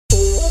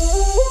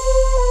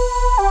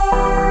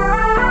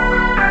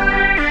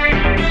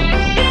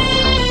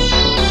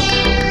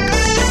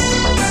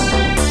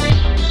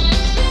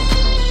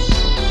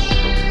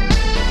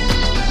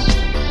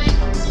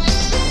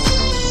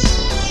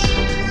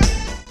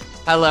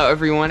Hello,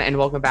 everyone, and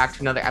welcome back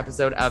to another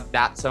episode of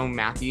That's So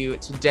Matthew.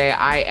 Today,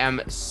 I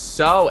am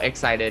so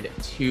excited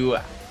to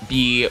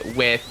be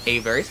with a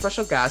very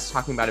special guest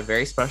talking about a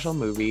very special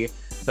movie.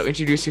 So,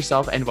 introduce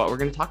yourself and what we're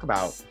going to talk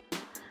about.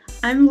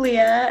 I'm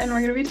Leah, and we're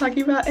going to be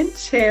talking about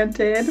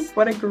Enchanted.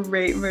 What a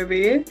great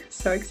movie.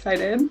 So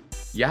excited.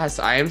 Yes,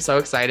 I am so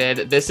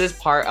excited. This is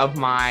part of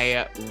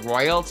my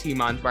royalty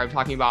month where I'm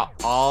talking about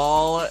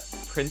all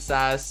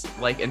princess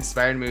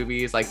inspired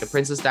movies, like The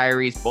Princess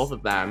Diaries, both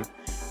of them,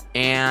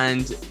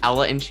 and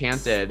Ella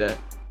Enchanted.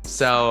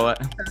 So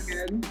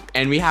good.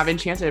 and we have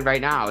Enchanted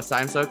right now. So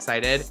I'm so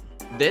excited.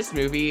 This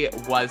movie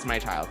was my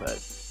childhood.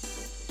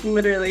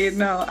 Literally,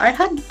 no. I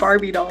had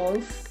Barbie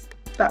dolls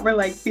that were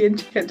like the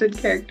Enchanted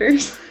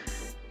characters.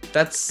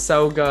 That's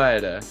so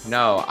good.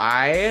 No,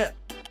 I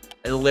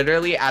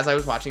literally, as I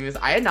was watching this,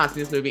 I had not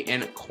seen this movie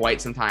in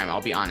quite some time,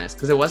 I'll be honest,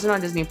 because it wasn't on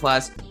Disney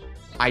Plus.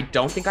 I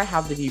don't think I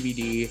have the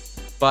DVD,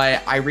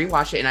 but I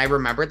rewatched it and I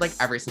remembered like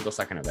every single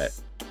second of it.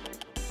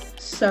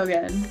 So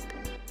good.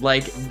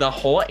 Like the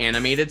whole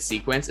animated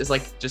sequence is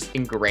like just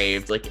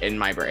engraved like in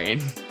my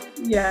brain.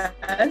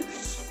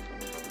 Yes.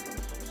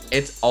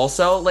 It's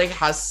also like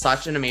has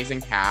such an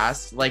amazing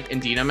cast, like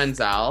Indina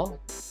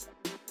Menzel.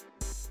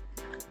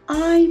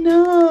 I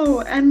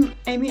know. And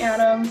Amy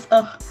Adams.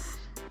 Ugh.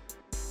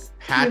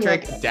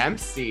 Patrick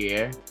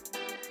Dempsey.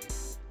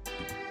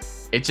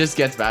 It just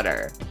gets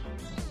better.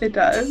 It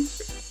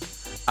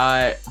does.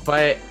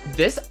 But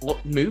this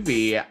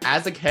movie,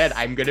 as a kid,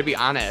 I'm gonna be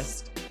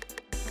honest,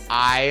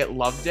 I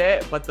loved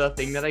it, but the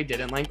thing that I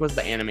didn't like was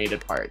the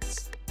animated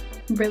parts.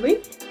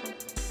 Really?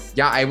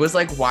 Yeah, I was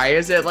like, why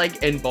is it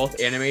like in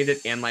both animated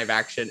and live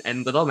action?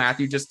 And little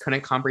Matthew just couldn't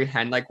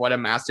comprehend like what a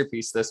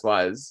masterpiece this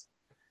was.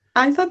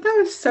 I thought that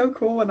was so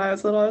cool when I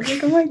was little. I was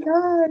like, oh my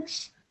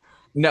gosh.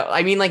 No,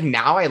 I mean like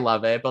now I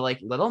love it, but like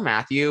little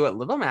Matthew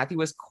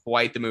was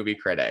quite the movie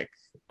critic.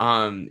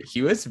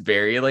 He was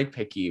very like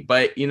picky,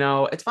 but you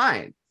know, it's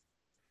fine.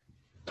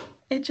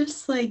 It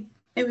just like,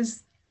 it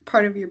was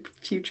part of your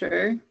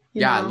future.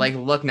 Yeah, like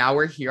look, now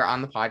we're here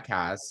on the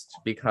podcast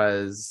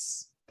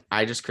because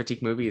I just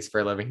critique movies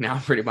for a living now,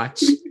 pretty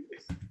much.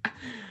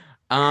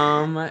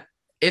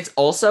 It's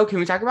also, can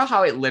we talk about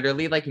how it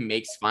literally like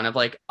makes fun of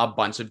like a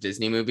bunch of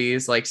Disney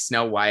movies, like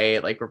Snow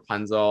White, like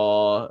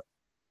Rapunzel.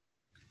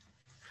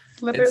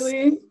 It's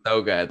Literally.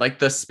 so good. Like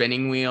the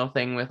spinning wheel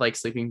thing with like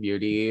Sleeping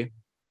Beauty.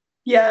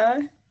 Yeah.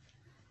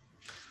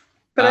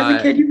 But as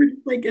a kid, you were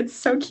just like, it's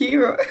so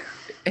cute.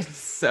 It's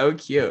so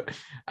cute.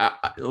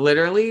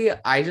 Literally,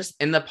 I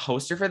just in the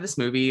poster for this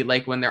movie,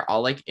 like when they're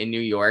all like in New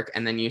York,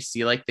 and then you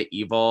see like the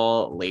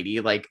evil lady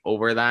like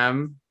over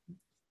them.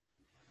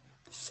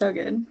 So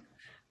good.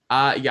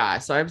 Yeah,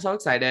 so I'm so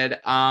excited.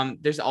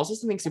 There's also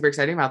something super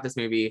exciting about this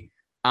movie.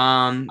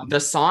 The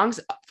songs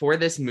for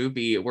this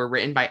movie were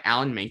written by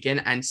Alan Menken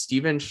and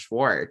Steven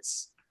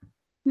Schwartz.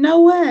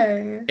 No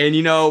way. And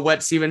you know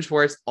what Steven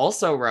Schwartz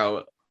also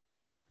wrote?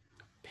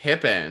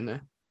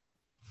 Pippin.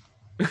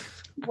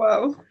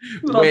 Whoa.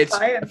 Which,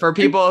 for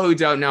people who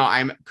don't know,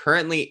 I'm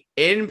currently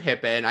in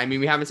Pippin. I mean,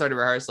 we haven't started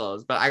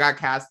rehearsals, but I got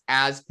cast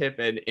as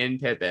Pippin in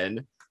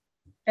Pippin.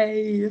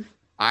 Hey.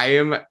 I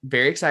am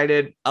very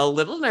excited, a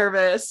little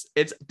nervous.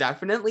 It's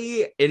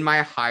definitely in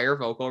my higher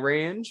vocal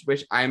range,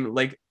 which I'm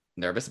like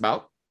nervous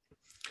about.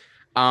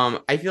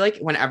 I feel like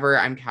whenever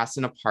I'm cast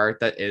in a part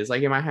that is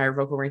like in my higher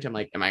vocal range, I'm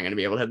like, am I going to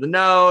be able to hit the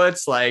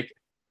notes? Like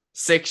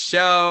 6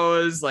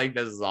 shows, like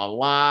this is a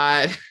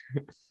lot.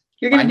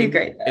 You're going to do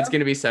great, though. It's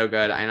going to be so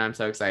good, and I'm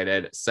so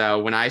excited. So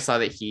when I saw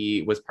that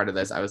he was part of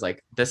this, I was like,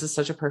 this is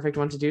such a perfect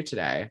one to do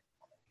today.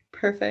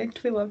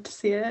 Perfect. We love to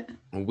see it.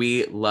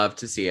 We love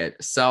to see it.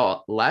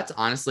 So let's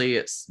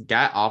honestly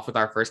get off with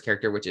our first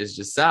character, which is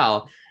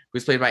Giselle,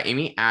 who's played by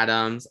Amy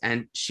Adams,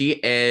 and she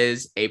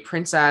is a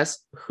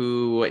princess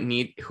who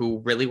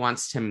really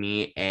wants to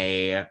meet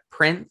a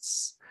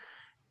prince,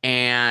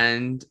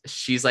 and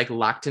she's like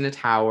locked in a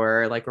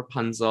tower like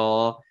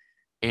Rapunzel,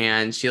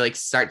 and she like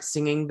starts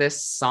singing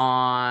this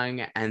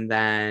song, and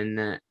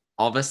then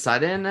all of a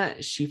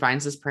sudden she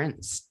finds this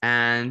prince.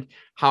 And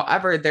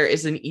however, there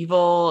is an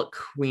evil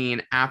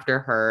queen after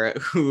her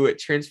who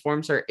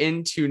transforms her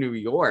into New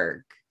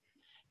York.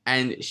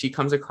 And she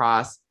comes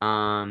across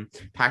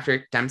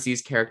Patrick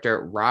Dempsey's character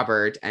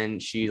Robert,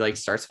 and she like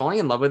starts falling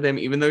in love with him,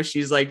 even though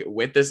she's like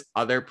with this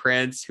other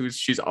prince who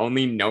she's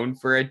only known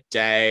for a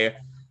day.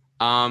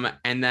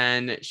 And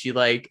then she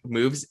like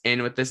moves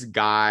in with this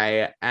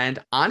guy, and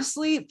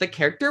honestly, the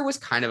character was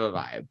kind of a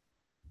vibe.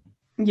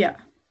 Yeah.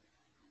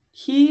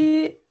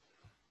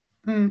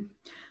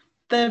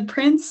 The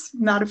prince,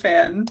 not a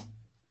fan.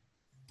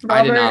 Robert,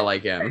 I did not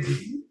like him.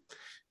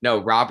 No,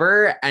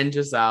 Robert and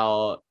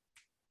Giselle.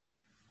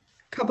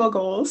 Couple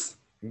goals.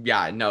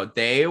 Yeah, no,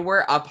 they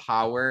were a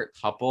power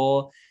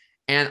couple.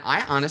 And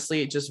I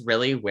honestly just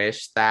really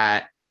wish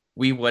that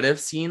we would have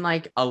seen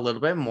like a little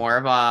bit more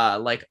of a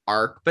like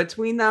arc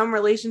between them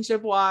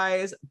relationship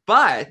wise,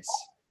 but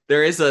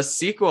there is a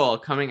sequel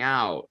coming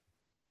out.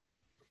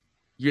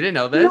 You didn't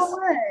know this? No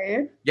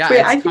way. Yeah.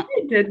 Wait, I think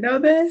I did know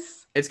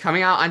this. It's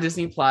coming out on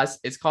Disney Plus.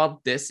 It's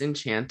called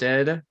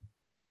Disenchanted.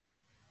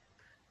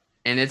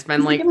 And it's been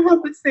Is it like, gonna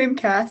have the same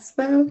cast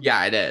though?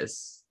 yeah, it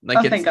is. Like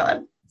Oh, it's thank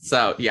God.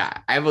 so yeah,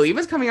 I believe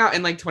it's coming out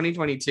in like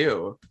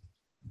 2022.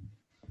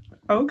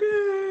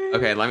 Okay.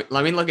 Okay,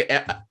 let me look at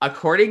it.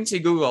 According to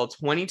Google,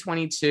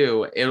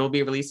 2022, it'll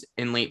be released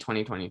in late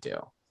 2022.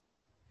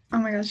 Oh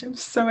my gosh, I'm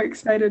so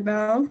excited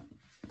now.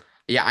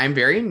 Yeah, I'm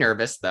very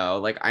nervous though.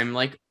 Like I'm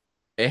like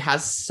it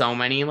has so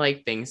many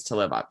like things to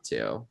live up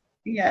to.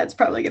 Yeah, it's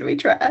probably gonna be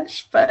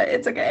trash, but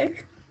it's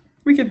okay.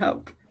 We can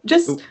hope.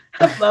 Just Ooh.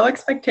 have low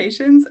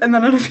expectations and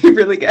then it'll be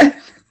really good.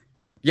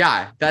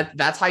 Yeah,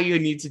 that's how you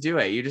need to do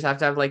it. You just have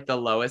to have like the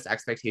lowest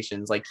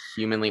expectations like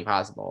humanly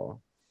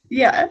possible.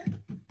 Yeah.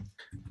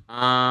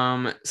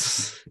 Um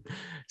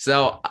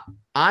so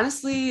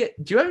honestly,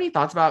 do you have any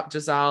thoughts about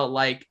Giselle?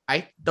 Like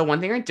the one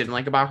thing I didn't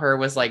like about her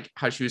was like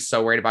how she was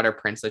so worried about her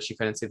prince that she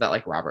couldn't see that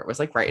like Robert was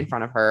like right in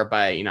front of her,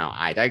 but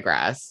I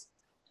digress.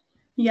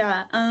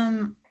 Yeah.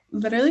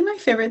 Literally my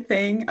favorite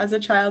thing as a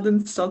child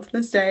and still to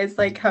this day is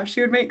like how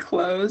she would make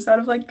clothes out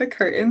of like the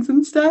curtains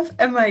and stuff.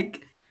 And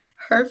like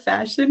her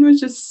fashion was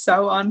just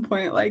so on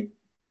point. Like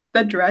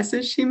the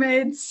dresses she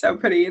made, so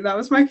pretty. That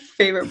was my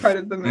favorite part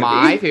of the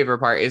My movie. favorite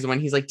part is when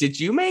he's like, "Did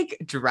you make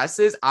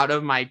dresses out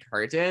of my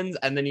curtains?"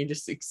 And then you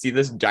just like, see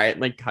this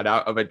giant like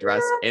cutout of a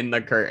dress in the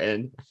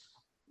curtain.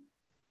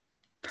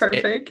 It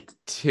Perfect.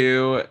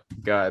 too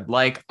good.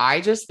 Like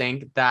I just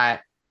think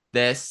that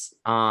this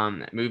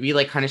movie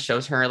like kind of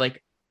shows her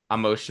like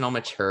emotional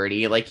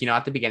maturity. Like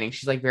at the beginning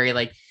she's like very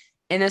like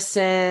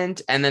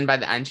innocent, and then by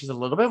the end she's a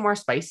little bit more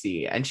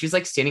spicy, and she's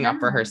like standing up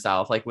for Yeah.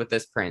 herself like with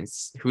this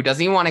prince who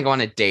doesn't even want to go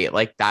on a date.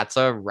 Like that's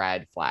a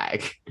red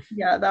flag.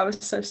 Yeah, that was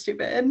so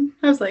stupid.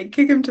 I was like,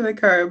 kick him to the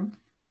curb.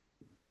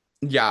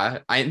 Yeah,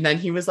 and then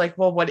he was like,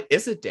 "Well, what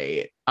is a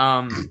date?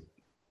 How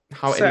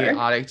Sir.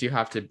 idiotic do you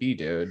have to be,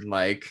 dude?"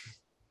 Like,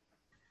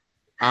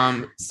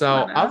 Come so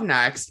on up now.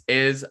 next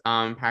is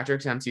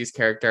Patrick Dempsey's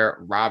character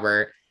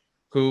Robert,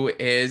 who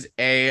is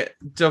a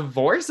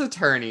divorce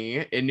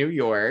attorney in New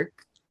York.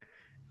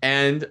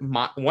 And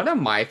one of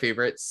my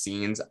favorite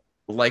scenes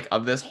like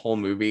of this whole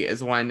movie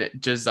is when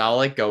Giselle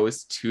like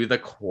goes to the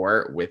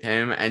court with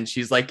him and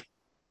she's like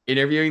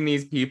interviewing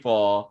these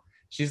people.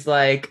 She's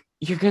like,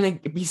 "You're gonna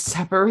be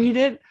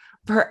separated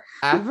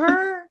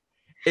forever?"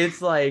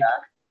 It's like,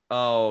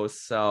 oh,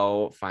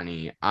 so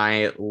funny.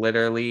 I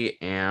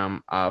literally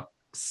am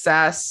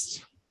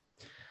obsessed.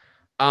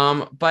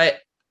 But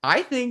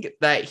I think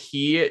that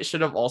he should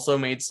have also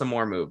made some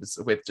more moves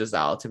with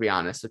Giselle, to be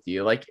honest with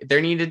you. Like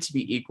there needed to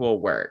be equal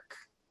work.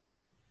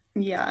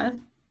 Yeah.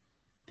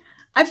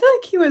 I feel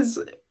like he was,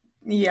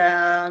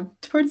 yeah,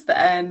 towards the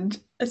end,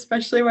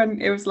 especially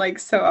when it was like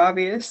so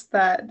obvious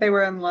that they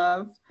were in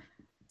love.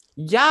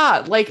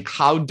 Yeah, like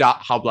how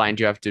blind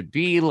you have to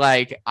be.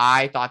 Like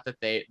I thought that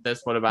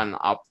this would have been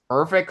a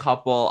perfect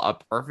couple, a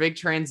perfect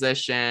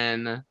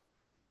transition.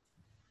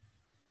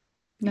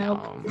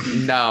 Nope.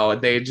 No,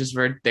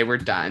 they were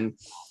done.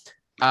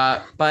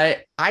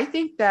 But I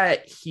think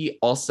that he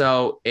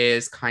also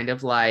is kind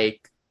of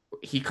like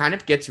he kind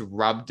of gets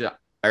rubbed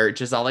or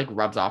Giselle like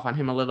rubs off on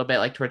him a little bit.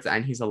 Like towards the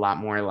end, he's a lot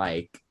more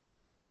like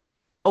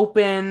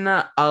open,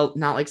 not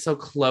like so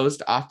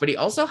closed off. But he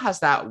also has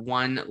that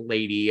one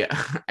lady,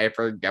 I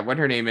forget what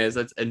her name is.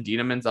 It's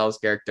Indina Menzel's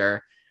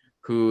character,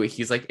 who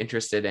he's like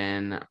interested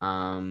in.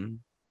 Nancy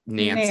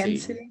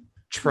Nancy. Yeah.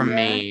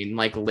 Tremaine,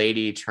 like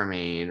Lady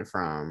Tremaine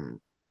from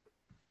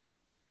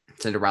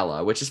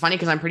Cinderella, which is funny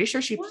because I'm pretty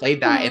sure she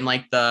played that in Wow.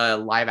 like the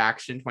live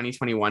action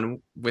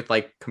 2021 with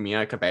like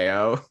Camila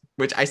Cabello,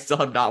 which I still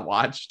have not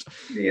watched.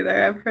 Me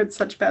either. I've heard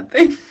such bad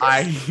things.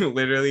 I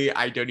literally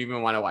I don't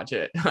even want to watch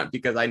it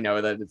because I know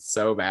that it's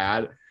so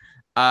bad.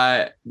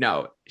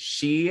 No,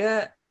 she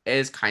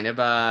is kind of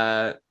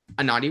a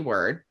naughty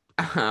word.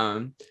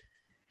 Um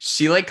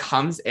she like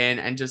comes in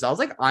and Giselle's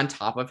like on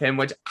top of him,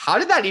 which how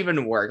did that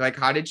even work? Like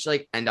how did she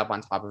like end up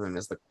on top of him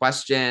is the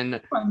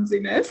question.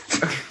 Clumsiness.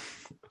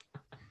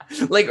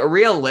 Like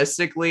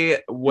realistically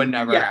would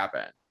never Yeah.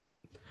 happen.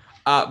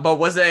 But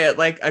was it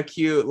like a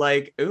cute,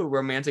 like, ooh,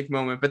 romantic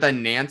moment? But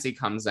then Nancy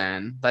comes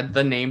in. That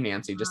the name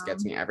Nancy just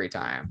gets me every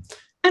time.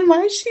 And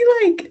why is she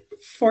like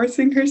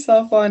forcing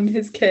herself on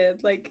his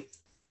kid? Like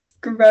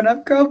grown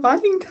up girl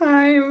bonding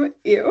time.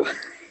 Ew.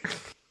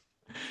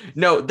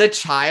 No,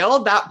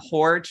 that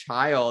poor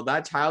child,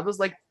 that child was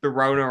like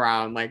thrown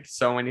around like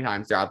so many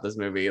times throughout this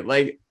movie.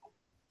 Like,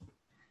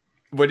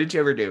 what did you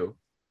ever do?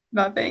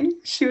 Nothing.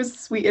 She was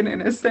sweet and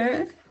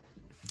innocent.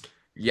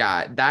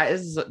 Yeah,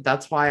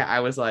 that's why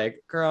I was like,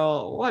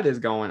 girl, what is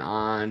going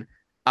on?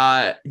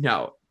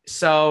 No.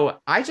 So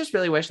I just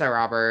really wish that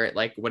Robert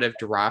like would have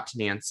dropped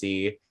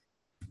Nancy.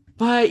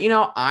 But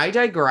I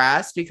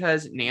digress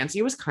because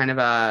Nancy was kind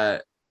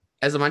of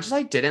as much as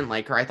I didn't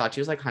like her, I thought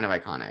she was like kind of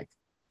iconic.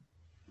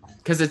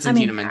 Because it's I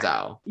Indina mean,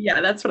 Menzel. yeah,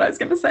 that's what I was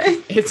gonna say.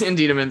 It's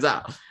Indina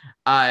Menzel.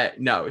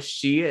 No,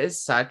 she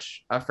is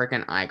such a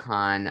freaking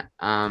icon.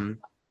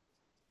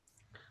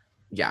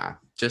 Yeah,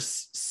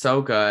 just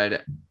so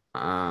good.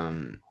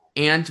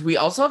 And we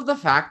also have the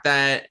fact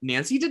that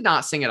Nancy did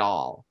not sing at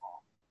all.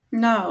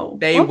 No.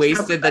 They What's up with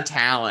wasted the that?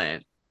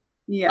 talent of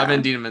Yeah.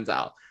 Indina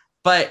Menzel.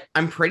 But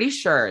I'm pretty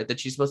sure that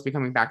she's supposed to be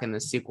coming back in the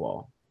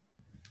sequel.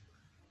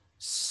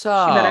 She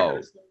better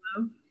go So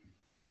solo.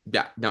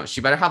 yeah, no,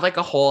 she better have like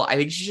a whole. I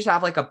think she should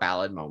have like a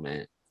ballad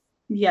moment.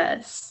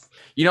 Yes.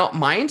 You know,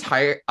 my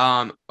entire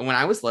when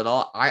I was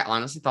little, I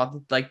honestly thought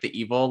that like the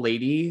evil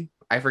lady,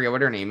 I forget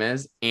what her name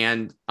is,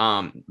 and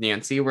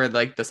Nancy were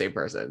like the same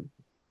person.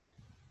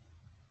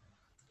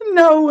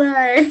 No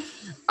way.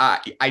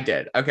 I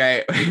did.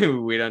 Okay.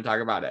 We don't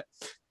talk about it.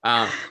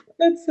 Um,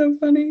 That's so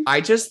funny. I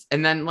just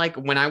and then like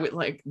when I would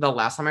like the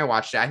last time I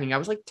watched it, I think I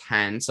was like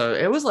 10. So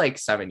it was like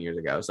 7 years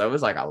ago. So it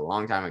was like a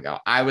long time ago.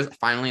 I was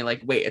finally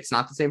like, wait, it's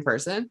not the same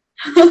person.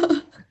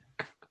 I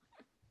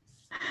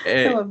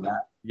It love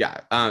that.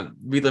 yeah.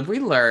 We live, we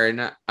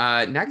learn.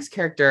 Next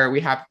character we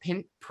have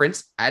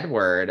Prince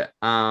Edward.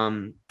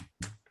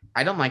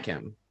 I don't like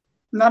him.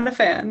 Not a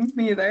fan,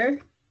 me either.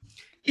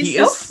 He's He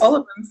so is full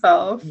of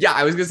himself. yeah,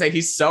 I was gonna say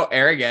he's so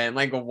arrogant.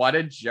 Like, what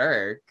a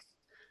jerk.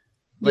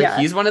 Like Yeah,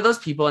 he's one of those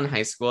people in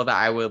high school that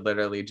I would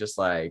literally just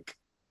like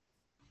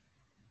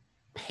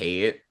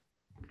hate.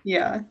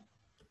 yeah,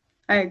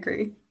 I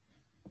agree.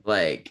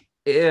 Like,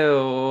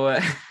 ew.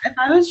 If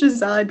I was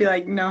Giselle, I'd be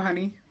like, no,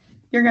 honey,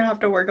 you're gonna have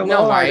to work a No,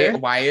 little why harder.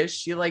 why is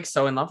she like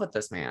so in love with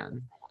this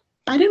man?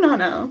 I do not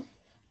know.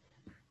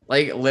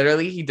 Like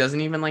literally he doesn't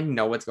even like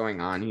know what's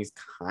going on. He's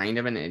kind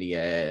of an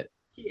idiot.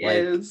 He Like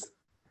is.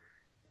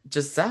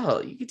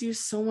 Giselle, you could do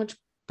so much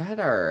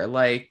better.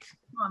 Like,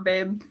 Come on,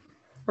 babe,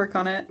 work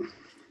on it.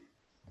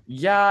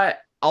 yeah,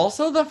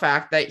 also the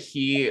fact that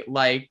he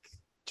like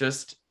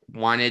just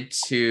wanted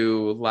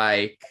to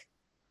like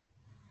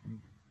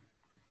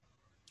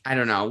I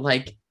don't know,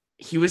 like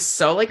he was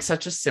so like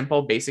such a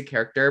simple basic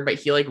character, but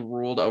he like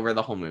ruled over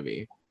the whole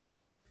movie.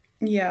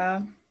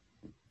 Yeah.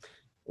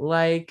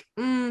 Like,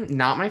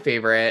 not my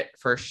favorite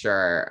for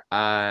sure.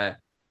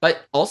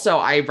 But also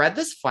I read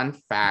this fun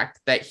fact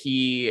that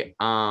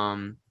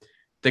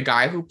the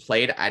guy who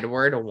played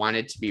Edward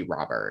wanted to be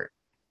Robert.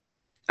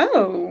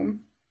 Oh,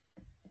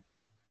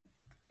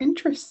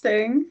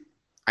 interesting.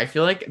 I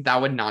feel like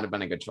that would not have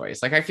been a good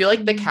choice. Like I feel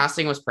like the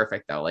casting was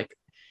perfect though. Like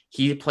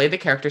he played the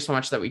character so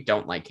much that we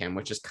don't like him,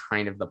 which is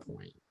kind of the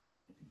point.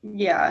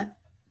 Yeah.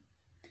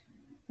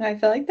 I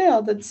feel like they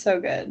all did so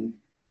good.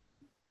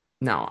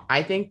 No,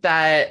 I think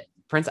that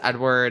Prince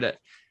Edward,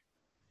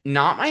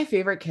 not my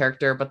favorite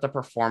character, but the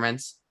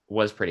performance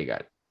was pretty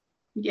good.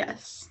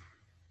 Yes,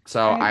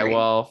 So I I agree.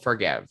 will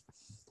forgive.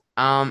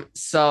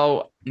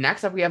 So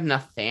next up we have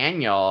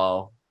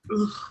Nathaniel.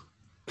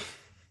 Ugh,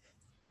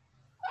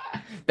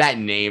 That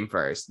name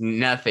first,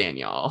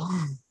 Nathaniel.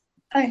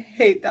 I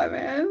hate that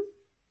man.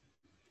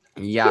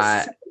 He's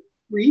Yeah, so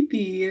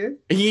creepy.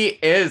 he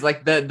is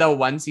like the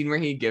one scene where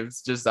he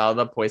gives Giselle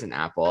the poison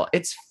apple.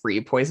 It's free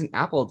poison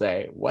apple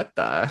day. What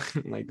the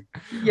like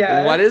what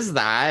Yeah. is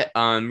that?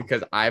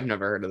 Because I've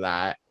never heard of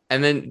that.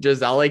 And then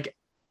Giselle like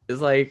is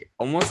like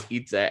almost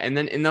eats it. And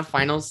then in the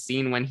final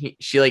scene when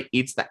she like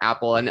eats the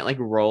apple and it like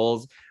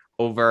rolls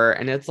over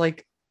and it's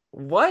like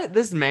what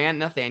this man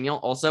Nathaniel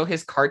also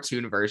his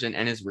cartoon version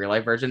and his real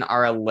life version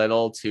are a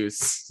little too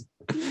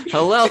specific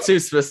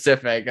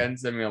and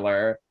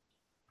similar.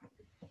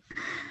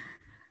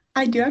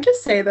 I do have to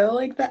say though,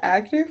 like the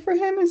actor for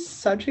him is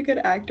such a good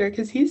actor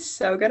because he's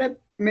so good at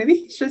maybe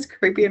he's just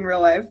creepy in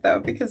real life though,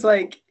 because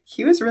like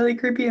he was really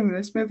creepy in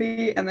this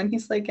movie and then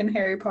he's like in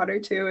Harry Potter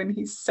too, and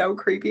he's so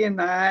creepy in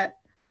that.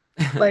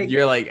 Like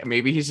You're like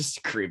maybe he's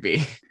just creepy.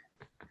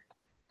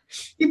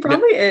 he No,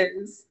 probably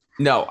is.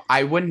 no,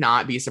 I would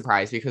not be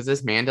surprised because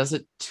this man does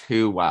it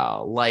too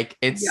well. Like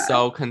it's Yeah.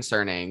 so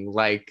concerning.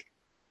 Like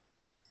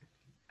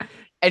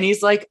and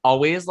he's like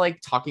always like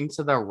talking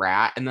to the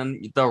rat and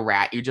then the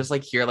rat you just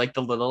like hear like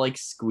the little like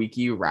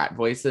squeaky rat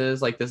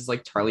voices. Like this is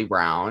like Charlie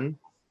Brown.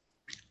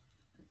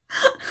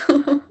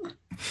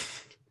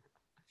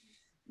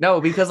 No,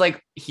 because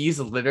like he's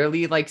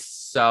literally like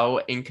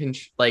so in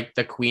control. Like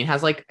the queen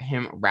has like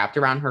him wrapped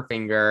around her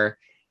finger,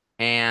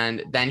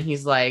 and then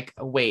he's like,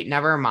 "Wait,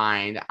 never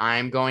mind.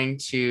 I'm going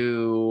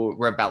to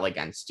rebel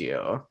against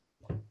you."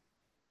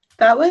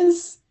 That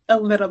was a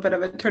little bit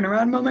of a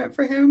turnaround moment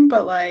for him,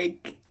 but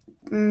like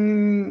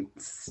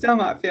still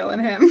not feeling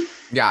him.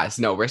 Yes,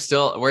 no, we're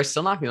still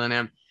not feeling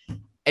him.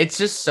 It's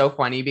just so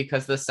funny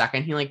because the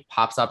second he like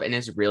pops up in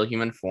his real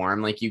human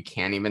form, like you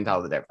can't even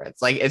tell the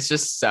difference. Like it's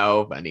just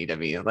so funny to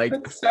me. Like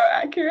That's so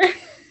accurate.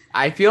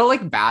 I feel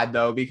like bad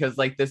though because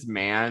like this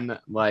man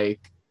like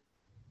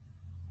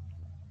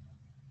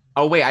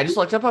oh wait, I just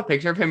looked up a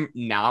picture of him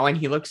now and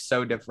he looks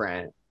so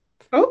different.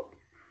 Oh,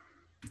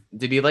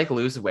 Did he like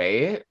lose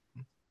weight?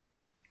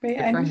 wait,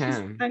 Good for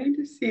him. I need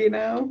to see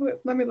now.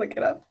 Let me look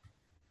it up.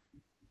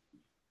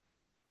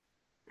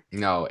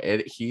 No,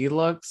 it he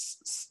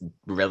looks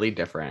really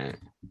different.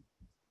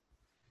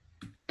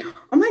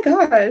 Oh my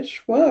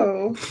gosh.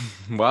 Whoa.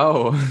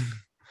 Whoa.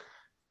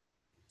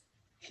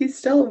 He's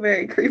still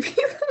very creepy.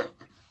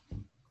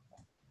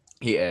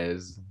 He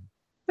is.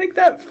 Like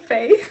that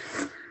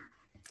face.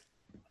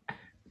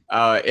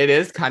 It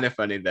is kind of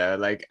funny though.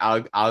 Like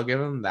I'll give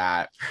him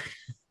that.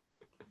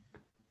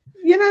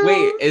 You know?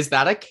 Wait, is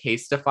that a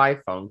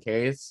Casetify phone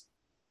case?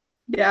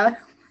 Yeah.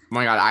 Oh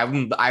my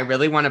God, I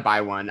really want to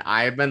buy one.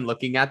 I've been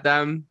looking at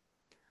them.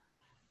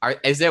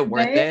 Is it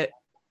worth They, it?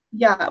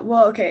 yeah,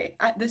 well, okay.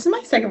 This is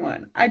my second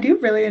one. I do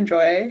really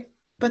enjoy,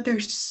 but they're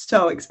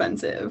so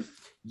expensive.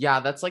 Yeah,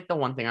 that's like the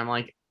one thing I'm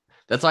like,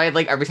 that's why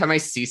like every time I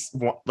see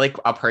like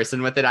a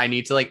person with it, I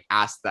need to like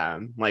ask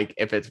them like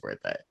if it's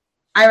worth it.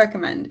 I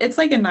recommend. It's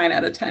like a 9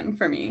 out of 10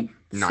 for me.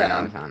 9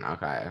 out of So, 10.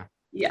 Okay.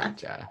 yeah.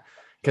 Gotcha.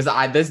 Because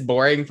I this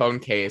boring phone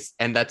case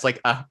and that's like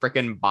a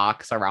freaking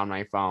box around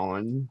my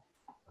phone.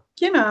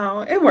 You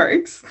know, it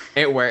works.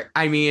 It worked.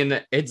 I mean,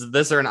 it's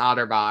this or an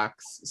OtterBox.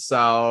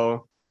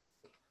 So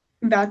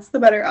That's the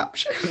better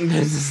option.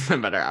 this is the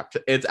better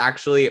option. It's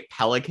actually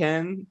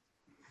Pelican.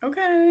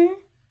 Okay.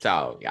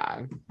 So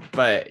yeah.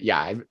 But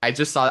yeah, I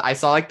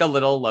saw like the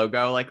little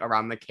logo like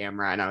around the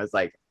camera and I was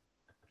like,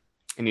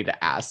 I need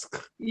to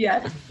ask.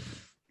 Yeah.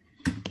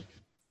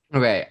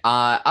 Okay.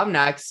 Up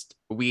next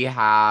we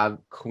have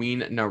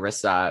Queen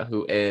Narissa,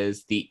 who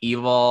is the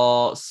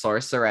evil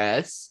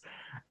sorceress.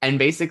 And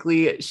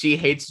basically she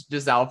hates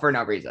Giselle for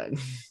no reason.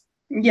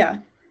 Yeah.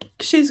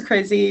 She's a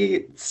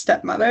crazy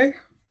stepmother.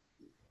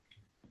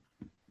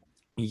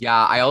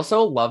 Yeah, I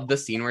also love the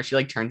scene where she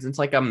like turns into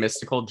like a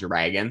mystical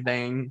dragon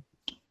thing.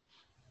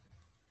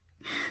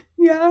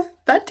 Yeah.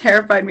 That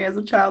terrified me as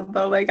a child,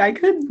 though. Like, I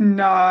could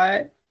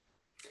not.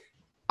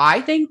 I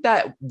think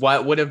that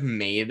what would have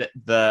made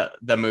the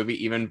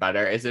movie even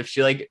better is if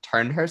she like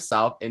turned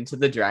herself into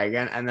the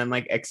dragon and then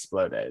like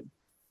exploded.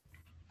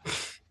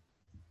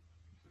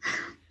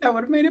 That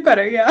would have made it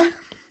better. Yeah.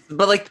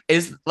 But like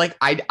is like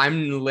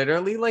I'm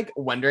literally like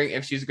wondering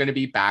if she's going to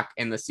be back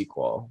in the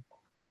sequel.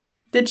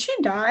 Did she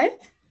die?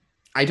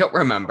 I don't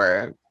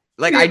remember.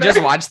 Like I Neither.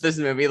 just watched this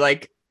movie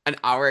like an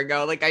hour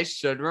ago. Like I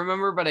should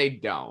remember, but I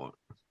don't.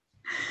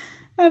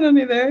 I don't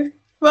either.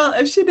 Well,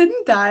 if she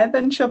didn't die,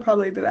 then she'll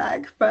probably be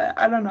back, but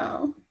I don't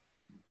know.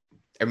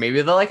 Or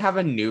maybe they'll like have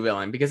a new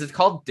villain because it's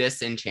called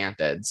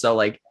Disenchanted. So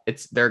like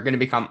they're gonna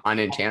become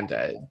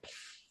unenchanted.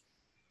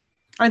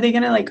 Are they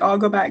gonna like all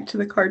go back to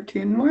the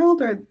cartoon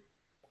world or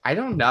I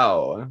don't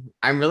know.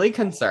 I'm really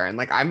concerned.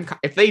 Like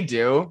if they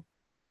do,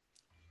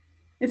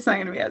 it's not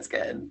gonna be as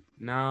good?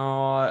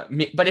 no.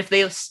 But if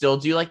they still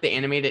do like the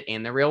animated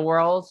and the real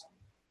world,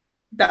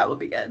 That will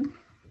be good.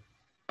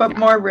 But yeah.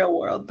 more real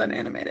world than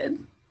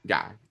animated.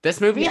 Yeah.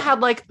 This movie Yeah. had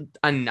like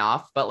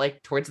enough, but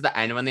like towards the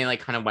end when they like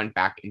kind of went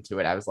back into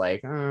it, I was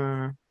like,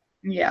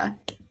 Yeah.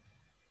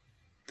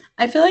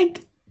 I feel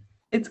like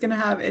it's gonna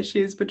have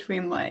issues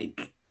between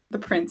like the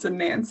prince and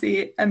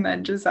Nancy, and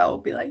then Giselle will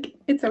be like,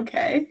 it's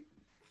okay.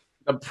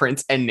 the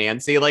Prince and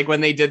Nancy, like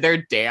when they did their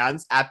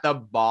dance at the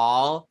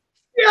ball.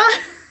 Yeah.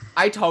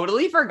 I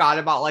totally forgot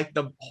about like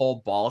the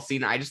whole ball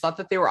scene. I just thought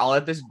that they were all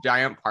at this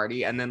giant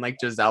party and then like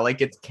Giselle like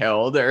gets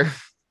killed or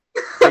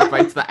like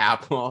bites the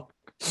apple.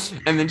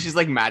 And then she's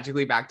like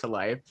magically back to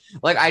life.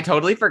 Like I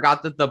totally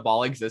forgot that the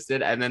ball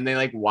existed and then they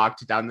like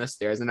walked down the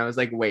stairs and I was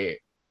like, wait.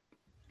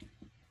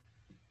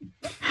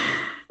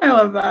 I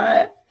love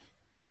that.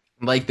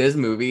 Like this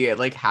movie, it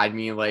like had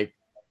me like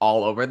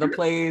all over the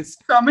place.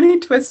 So many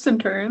twists and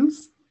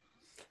turns.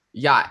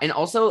 Yeah, and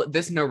also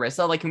this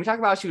Narissa, like, can we talk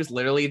about how she was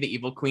literally the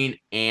evil queen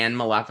and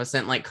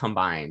Maleficent like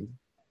combined?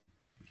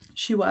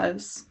 She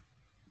was.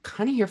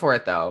 Kind of here for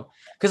it though,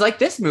 because like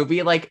this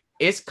movie like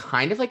is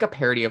kind of like a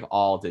parody of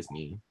all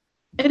Disney.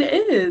 It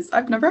is.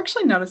 I've never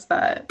actually noticed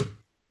that.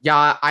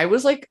 Yeah, I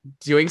was like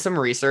doing some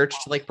research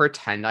to like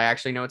pretend I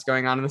actually know what's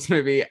going on in this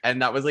movie,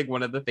 and that was like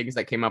one of the things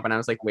that came up, and I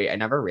was like, wait, I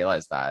never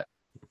realized that.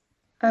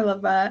 I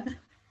love that.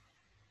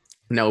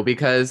 No,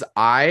 because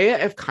I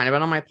have kind of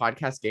been on my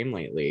podcast game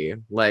lately.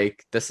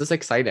 Like, this is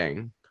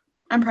exciting.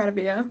 I'm proud of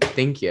you.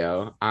 Thank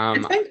you.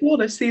 It's been cool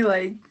to see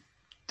like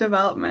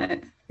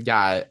development.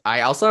 Yeah,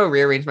 I also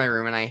rearranged my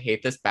room and I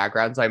hate this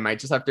background, so I might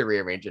just have to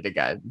rearrange it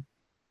again.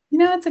 You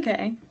know, it's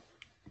okay.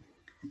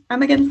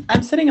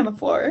 I'm sitting on the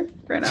floor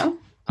right now.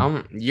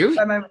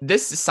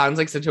 This sounds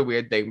like such a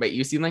weird thing, but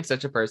you seem like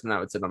such a person that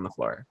would sit on the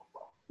floor.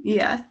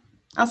 Yeah.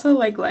 Also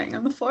like laying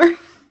on the floor.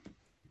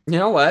 You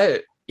know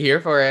what?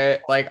 Here for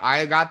it. Like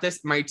I got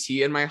my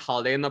tea in my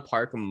holiday in the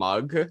park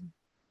mug.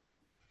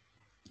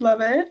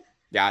 Love it.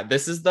 Yeah,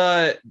 this is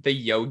the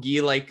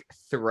yogi like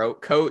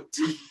throat coat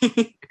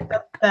tea.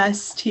 The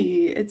best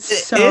tea.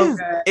 It's so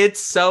good. It's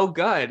so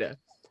good.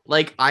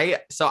 Like I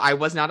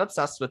was not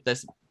obsessed with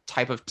this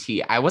type of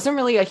tea. I wasn't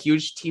really a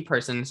huge tea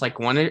person. It's like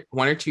one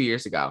or 2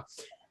 years ago.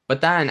 But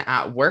then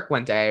at work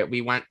one day,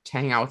 we went to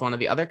hang out with one of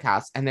the other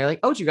casts and they're like,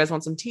 oh, do you guys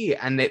want some tea?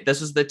 And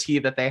this was the tea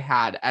that they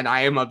had. And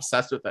I am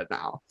obsessed with it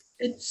now.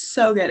 It's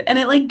so good. And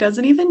it like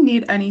doesn't even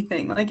need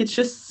anything. Like it's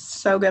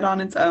just so good on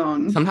its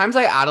own. Sometimes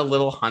I add a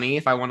little honey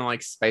if I want to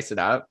like spice it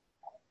up.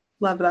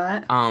 Love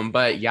that.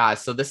 But yeah,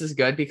 so this is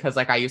good because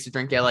like I used to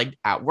drink it like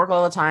at work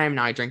all the time.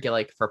 Now I drink it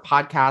like for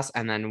podcasts.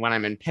 And then when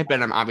I'm in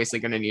Pippin, I'm obviously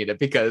going to need it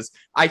because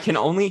I can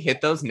only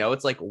hit those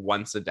notes like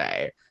once a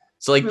day.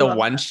 So like the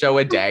one show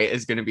a day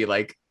is going to be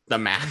like the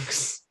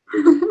max.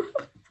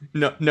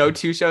 No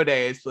 2 show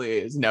days,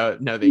 please. No,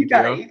 thank you. You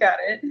got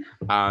it.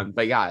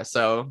 But yeah,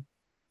 so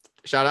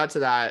shout out to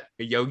that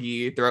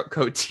yogi throat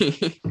coat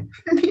tea.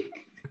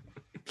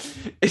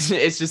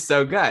 It's just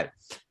so good.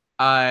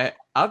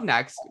 Up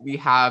next, we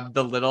have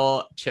the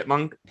little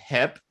chipmunk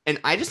Pip. And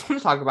I just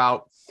want to talk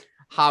about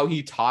how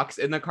he talks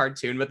in the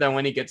cartoon, but then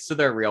when he gets to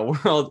the real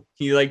world,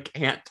 he like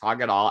can't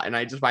talk at all. And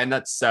I just find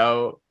that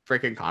so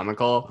freaking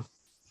comical.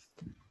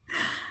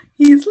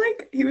 He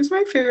was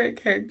my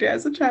favorite character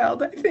as a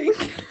child, I think.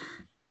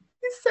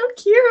 He's so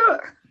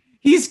cute.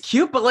 He's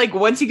cute, but like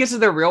once he gets to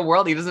the real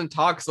world, he doesn't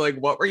talk. So like,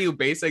 what were you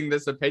basing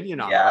this opinion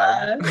on?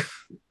 Yeah.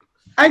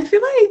 I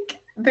feel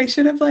like they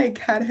should have like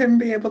had him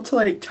be able to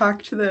like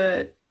talk to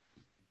the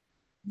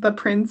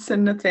prince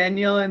and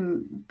Nathaniel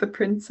and the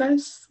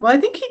princess. Well, I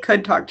think he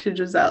could talk to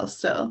Giselle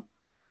still.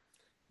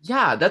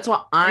 Yeah, that's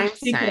what I'm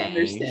She could saying.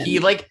 understand.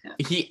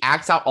 He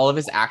acts out all of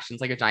his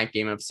actions like a giant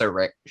game of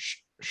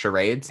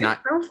charades,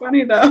 not so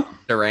funny though.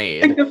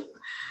 charade. Like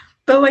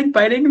the like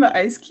biting the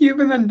ice cube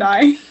and then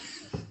dying.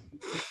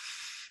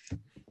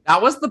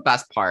 That was the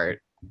best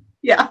part.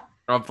 Yeah.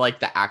 Of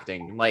like the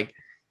acting. Like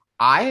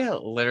I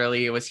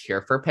literally was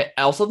here for Pip.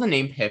 Also, the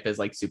name Pip is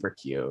like super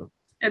cute.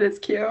 It is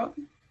cute.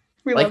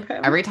 We like love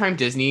him. Every time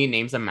Disney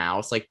names a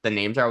mouse, like the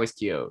names are always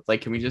cute.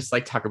 Like, can we just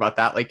like talk about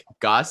that? Like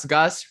Gus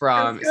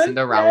from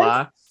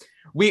Cinderella. Yes.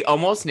 We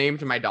almost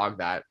named my dog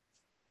that.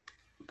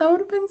 That would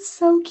have been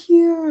so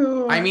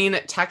cute. I mean,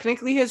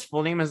 technically his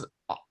full name is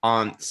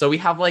so we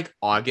have like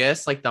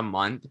August, like the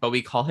month, but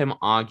we call him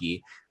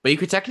Augie. But you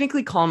could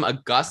technically call him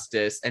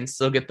Augustus and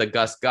still get the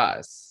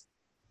Gus.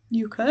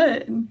 You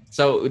could.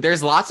 So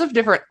there's lots of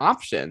different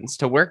options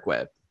to work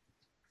with.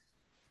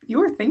 You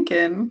were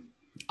thinking.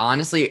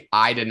 Honestly,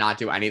 I did not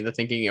do any of the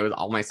thinking. It was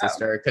all my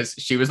sister because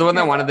she was the one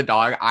that wanted the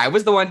dog. I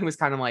was the one who was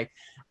kind of like,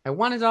 I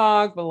want a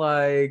dog, but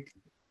like...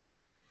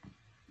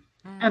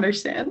 I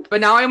understand.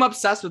 But now I'm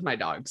obsessed with my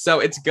dog, so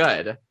it's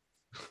good.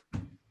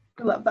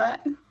 I love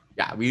that.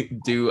 Yeah, we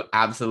do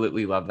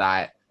absolutely love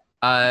that.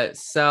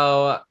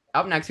 So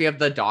up next, we have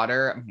the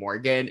daughter,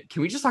 Morgan.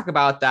 Can we just talk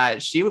about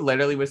that? She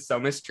literally was so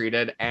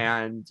mistreated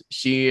and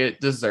she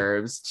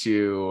deserves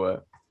to...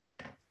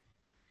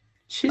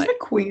 She's like, a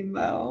queen,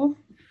 though.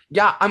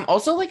 Yeah, I'm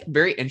also like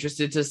very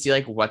interested to see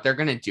like what they're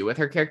gonna do with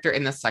her character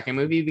in the second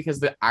movie because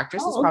the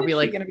actress is probably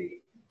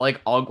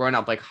like all grown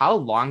up. Like, how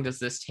long does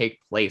this take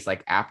place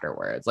like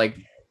afterwards? Like,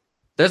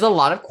 there's a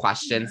lot of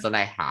questions that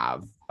I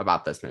have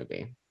about this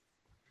movie.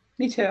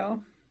 Me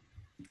too.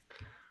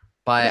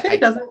 But if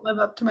it doesn't live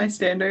up to my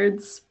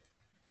standards,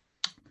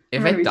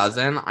 if it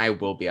doesn't, I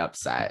will be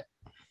upset.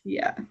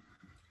 Yeah.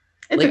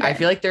 Like, okay. I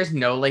feel like there's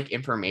no like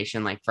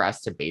information like for us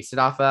to base it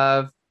off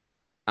of.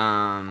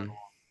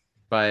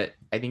 But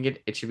I think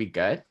it should be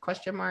good, ?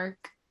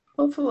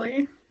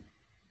 Hopefully.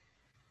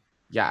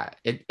 Yeah,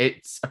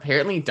 it's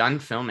apparently done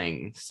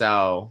filming,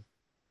 so.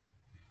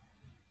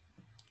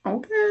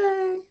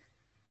 Okay.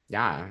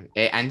 Yeah,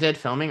 it ended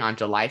filming on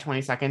July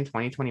 22nd,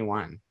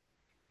 2021.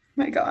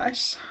 My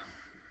gosh.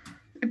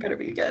 It better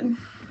be good.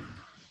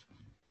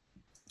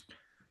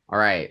 All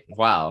right,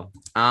 well,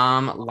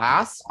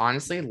 last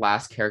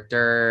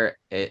character,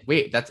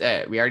 wait, that's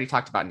it. We already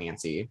talked about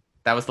Nancy.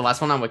 That was the last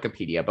one on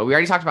Wikipedia, but we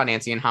already talked about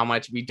Nancy and how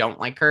much we don't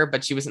like her,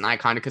 but she was an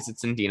icon because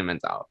it's in Dina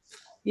Menzel.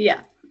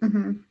 Yeah.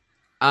 Mm-hmm.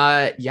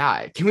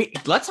 Yeah.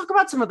 Let's talk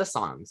about some of the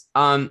songs.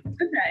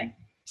 Okay.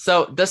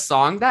 So the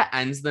song that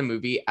ends the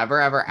movie,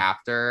 Ever, Ever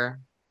After,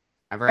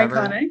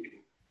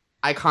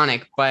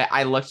 Iconic, but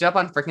I looked it up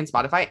on freaking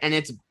Spotify and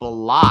it's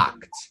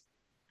blocked.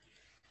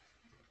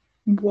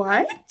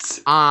 What?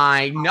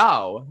 I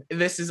know.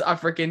 This is a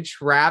freaking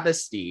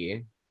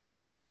travesty.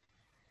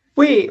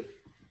 Wait.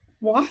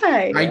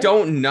 Why? I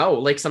don't know.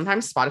 Like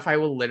sometimes Spotify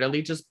will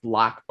literally just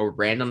block a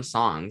random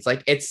songs.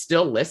 Like it's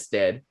still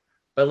listed,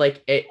 but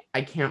like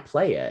I can't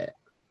play it.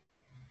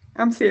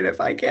 I'm seeing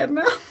if I can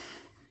now.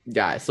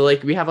 Yeah. So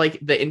like we have like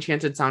the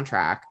Enchanted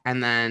soundtrack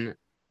and then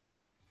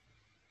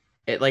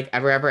it like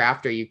Ever Ever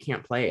After you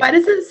can't play it. Why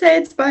does it say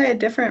it's by a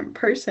different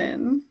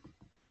person?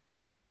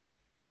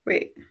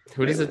 Wait.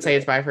 Who does it say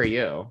it's by for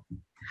you?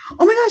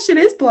 Oh my gosh, it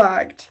is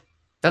blocked.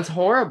 That's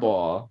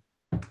horrible.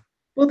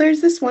 Well,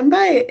 there's this one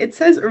it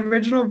says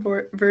original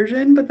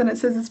version, but then it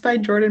says it's by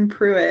Jordan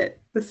Pruitt.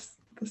 This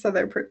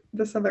other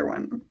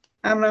one.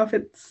 I don't know if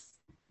it's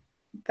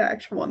the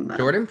actual one. Though.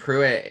 Jordan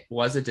Pruitt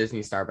was a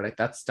Disney star, but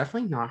that's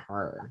definitely not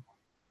her.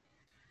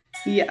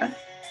 Yeah.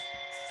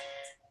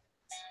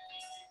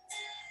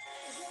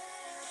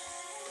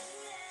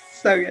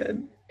 So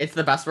good. It's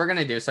the best we're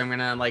gonna do, so I'm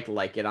gonna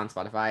like it on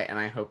Spotify, and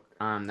I hope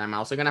I'm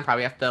also gonna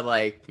probably have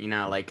to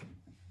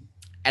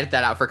edit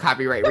that out for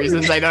copyright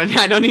reasons. I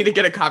don't need to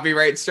get a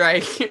copyright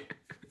strike.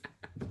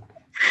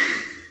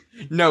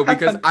 No,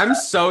 because I'm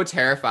so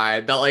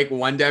terrified that like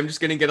one day I'm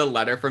just gonna get a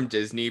letter from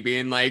Disney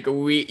being like,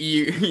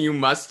 you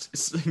must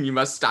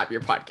stop your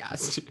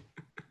podcast.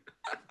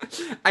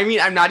 I mean,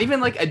 I'm not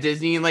even like a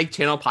Disney like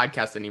channel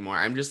podcast anymore.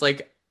 I'm just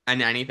like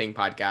an anything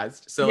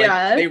podcast. So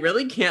like they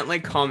really can't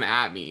like come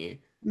at me.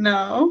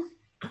 No.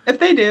 If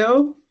they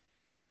do,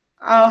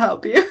 I'll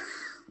help you.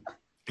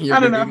 You're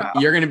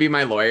gonna be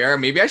my lawyer.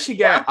 Maybe I should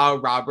get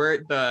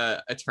Robert,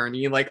 the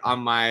attorney, like on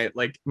my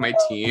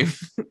team.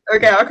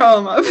 Okay, I'll call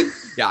him up.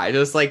 Yeah,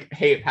 just like,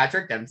 hey,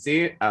 Patrick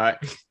Dempsey.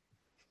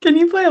 Can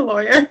you play a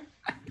lawyer?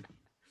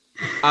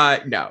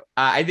 No.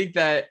 I think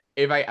that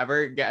if I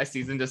ever get a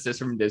cease and desist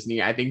from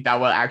Disney, I think that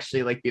will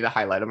actually like be the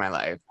highlight of my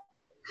life.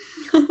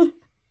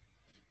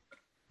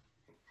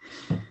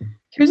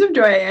 Tears of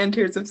joy and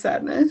tears of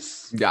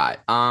sadness. Yeah.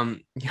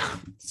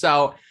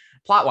 So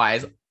plot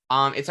wise,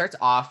 it starts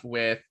off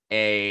with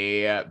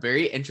a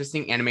very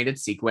interesting animated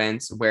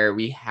sequence where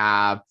we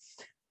have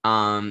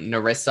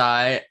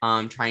Narissa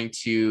trying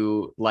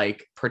to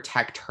like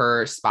protect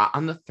her spot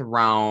on the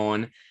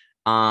throne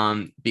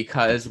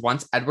because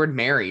once Edward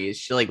marries,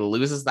 she like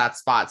loses that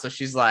spot. So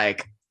she's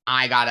like,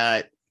 I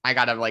gotta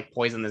like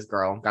poison this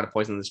girl, gotta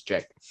poison this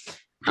chick.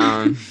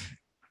 And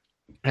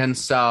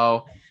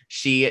so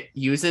she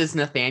uses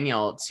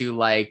Nathaniel to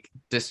like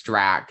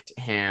distract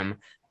him,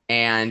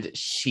 and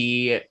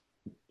he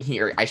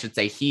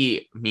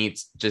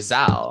meets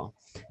Giselle,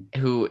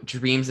 who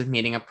dreams of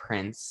meeting a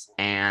prince,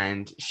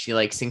 and she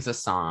like sings a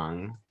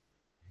song,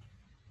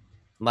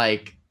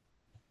 like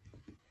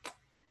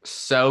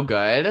so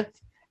good,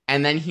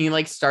 and then he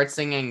like starts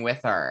singing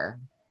with her,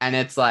 and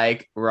it's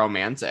like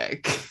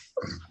romantic.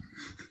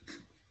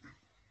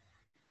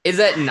 Is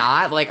it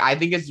not? Like, I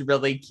think it's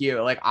really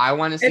cute. Like, I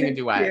want to sing a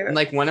duet. Cute. And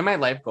like one of my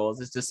life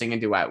goals is to sing a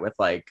duet with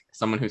like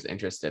someone who's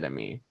interested in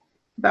me.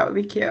 That would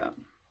be cute.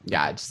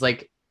 Yeah, just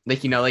like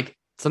like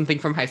something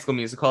from High School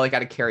Musical, like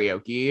at a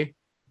karaoke.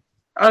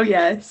 Oh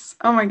yes.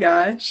 Oh my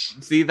gosh.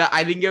 See that?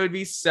 I think it would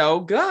be so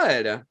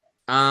good.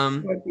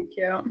 That would be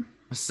cute.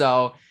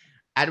 So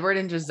Edward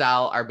and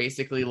Giselle are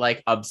basically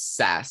like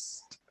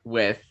obsessed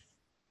with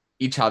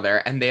each other,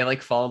 and they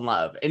like fall in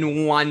love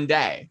in one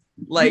day.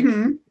 Like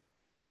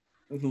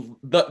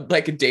the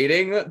like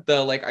dating,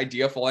 the like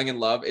idea of falling in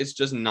love is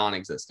just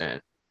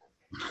non-existent.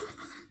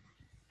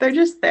 They're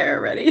just there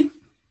already.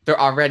 They're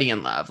already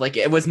in love. Like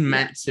it was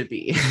meant to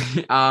be.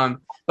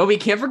 But we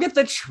can't forget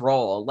the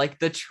troll. Like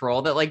the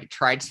troll that like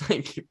tried to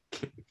like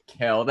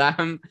kill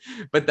them,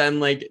 but then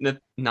like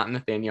not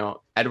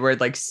Nathaniel, Edward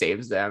like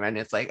saves them, and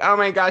it's like, oh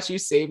my gosh, you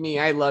saved me,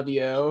 I love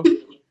you.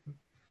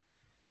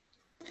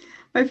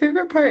 My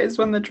favorite part is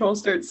when the troll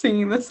starts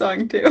singing the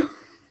song too.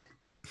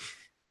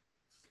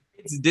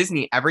 It's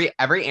Disney. Every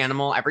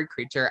animal, every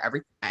creature,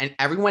 and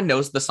everyone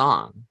knows the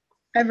song.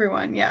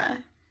 Everyone, yeah.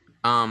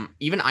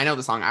 Even I know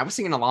the song. I was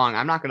singing along.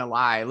 I'm not gonna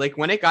lie. Like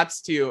when it got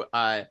to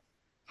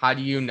how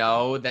do you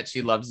know that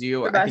she loves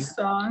you? The best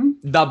song.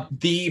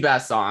 The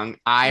best song.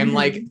 I am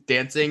like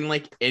dancing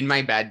like in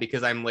my bed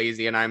because I'm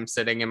lazy and I'm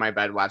sitting in my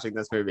bed watching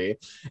this movie,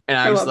 and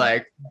I'm just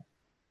like,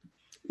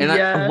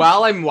 and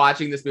while I'm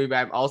watching this movie,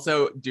 I'm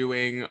also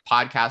doing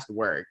podcast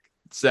work.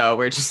 So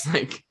we're just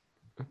like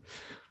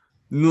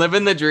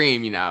living the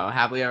dream, you know,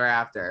 happily ever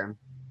after.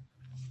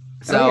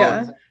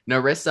 So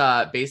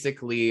Narissa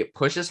basically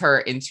pushes her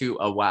into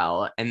a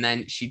well, and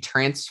then she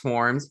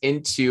transforms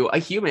into a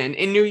human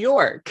in New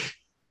York.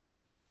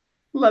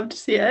 Love to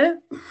see it.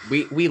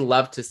 We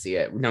love to see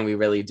it. No, we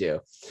really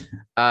do.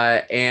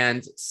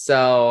 And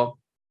so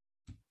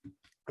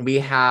we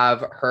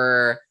have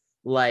her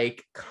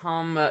like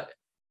come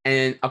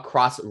and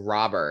across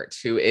Robert,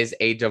 who is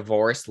a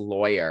divorce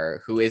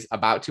lawyer who is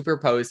about to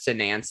propose to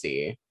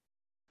Nancy.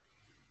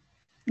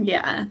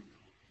 Yeah.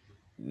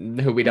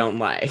 Who we don't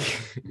like.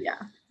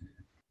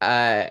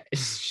 Yeah.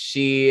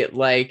 She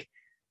like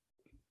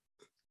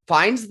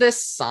finds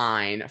this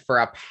sign for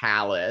a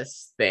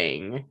palace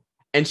thing,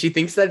 and she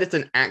thinks that it's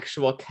an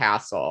actual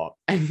castle,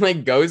 and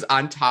like goes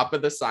on top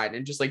of the sign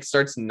and just like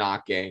starts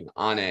knocking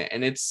on it,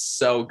 and it's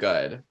so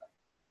good.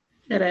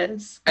 It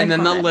is. And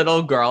then the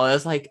little girl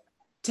is like,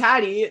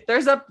 Daddy,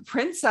 there's a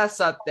princess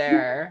up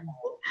there.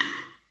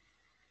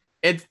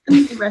 It's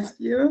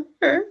rescue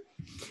her.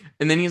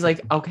 And then he's like,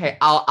 okay,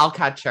 I'll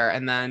catch her,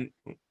 and then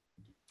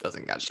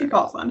doesn't catch her. She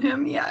calls on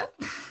him, yeah.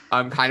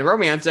 Kind of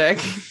romantic.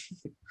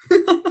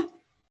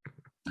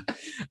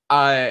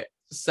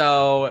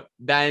 So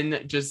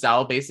then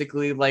Giselle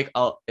basically like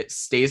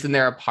stays in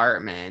their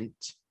apartment.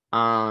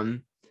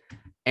 And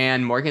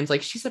Morgan's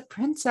like, she's a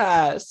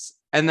princess.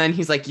 And then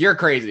he's like, you're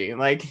crazy.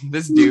 Like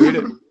this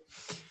dude.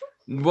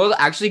 We'll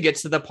actually get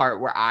to the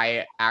part where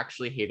I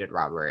actually hated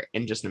Robert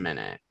in just a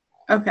minute.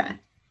 Okay.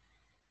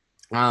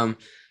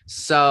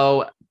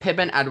 So Pip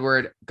and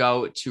Edward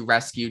go to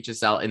rescue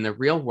Giselle in the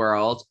real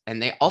world, and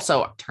they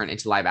also turn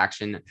into live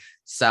action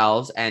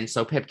selves. And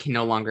so Pip can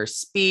no longer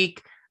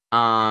speak.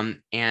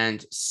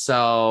 And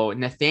so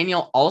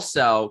Nathaniel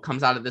also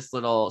comes out of this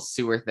little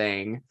sewer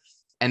thing,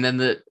 and then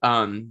the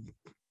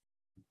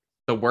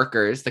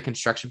workers, the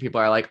construction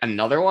people, are like,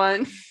 another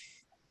one.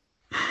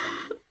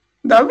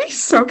 That would be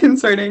so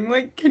concerning.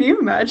 Like, can you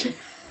imagine?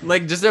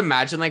 Like, just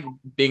imagine like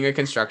being a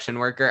construction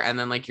worker, and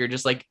then like you're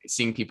just like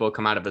seeing people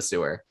come out of a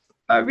sewer.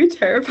 That would be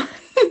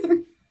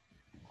terrifying.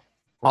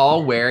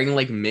 All wearing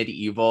like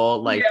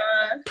medieval like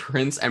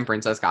prince and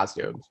princess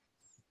costumes.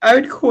 I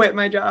would quit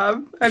my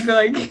job. I'd be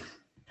like,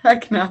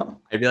 heck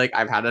no. I'd be like,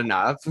 I've had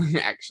enough,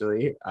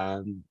 actually.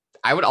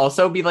 I would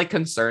also be like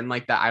concerned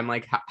like that I'm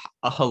like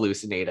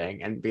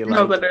hallucinating and be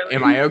like,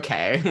 am I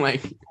okay?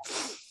 Like,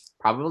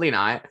 probably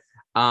not.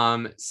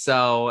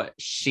 So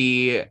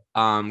she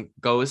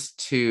goes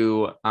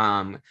to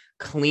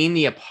clean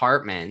the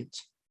apartment,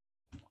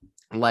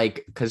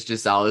 like, because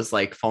Giselle is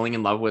like falling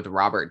in love with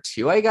Robert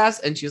too, I guess.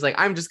 And she's like,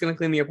 I'm just gonna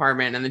clean the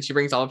apartment. And then she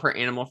brings all of her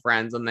animal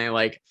friends and they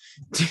like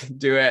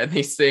do it and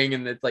they sing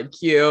and it's like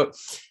cute.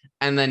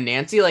 And then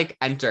Nancy like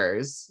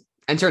enter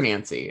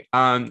Nancy.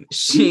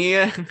 She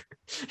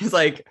is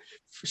like,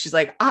 she's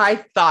like, I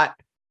thought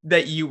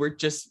that you were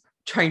just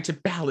trying to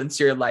balance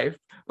your life,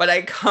 but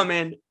I come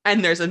in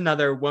and there's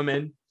another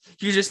woman.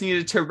 You just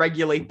needed to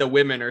regulate the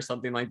women or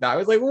something like that. I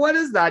was like, what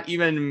does that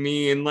even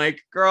mean?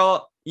 Like,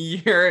 girl,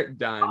 you're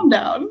done. Calm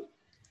down.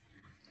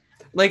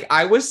 Like,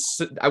 I was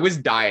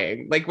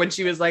dying. Like when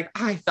she was like,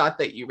 I thought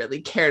that you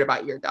really cared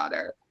about your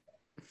daughter.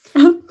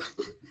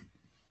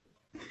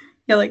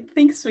 Yeah, like,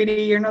 thanks,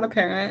 sweetie. You're not a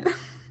parent.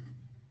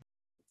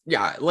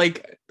 Yeah,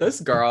 like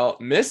this girl,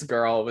 Miss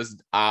Girl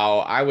was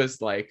out. I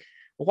was like,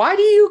 why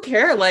do you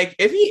care? Like,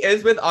 if he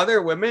is with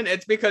other women,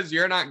 it's because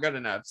you're not good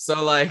enough.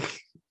 So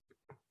like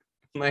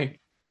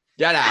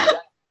get out.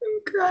 I'm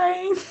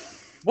crying.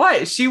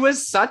 What? She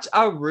was such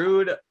a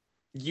rude,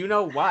 you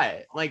know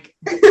what? Like,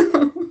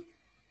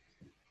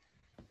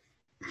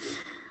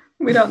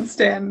 we don't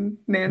stand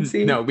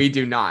Nancy. No, we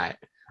do not.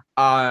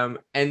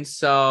 And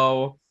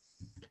so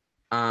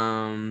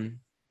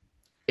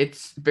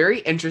it's very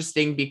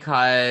interesting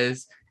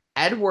because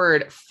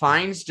Edward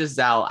finds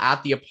Giselle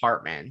at the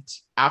apartment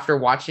after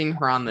watching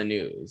her on the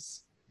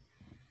news.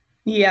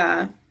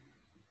 Yeah.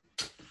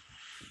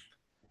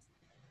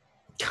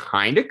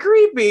 Kind of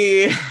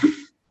creepy.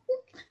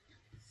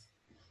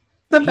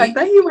 The fact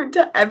that he went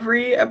to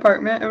every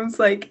apartment and was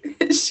like,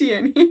 is she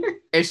in here?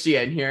 Is she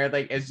in here?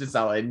 Like, is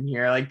Giselle in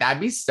here? Like,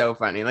 that'd be so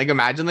funny. Like,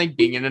 imagine like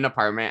being in an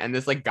apartment and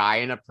this like guy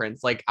in a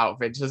prince like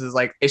outfit just is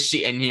like, is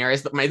she in here?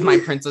 Is my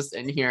princess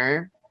in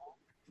here?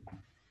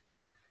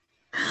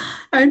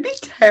 I'd be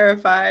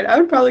terrified. I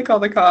would probably call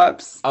the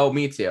cops. Oh,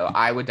 me too.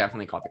 I would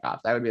definitely call the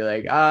cops. I would be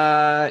like,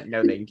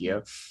 no, thank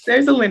you.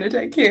 There's a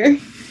lunatic here.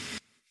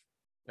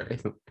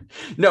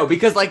 No,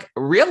 because like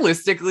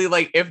realistically,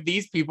 like if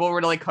these people were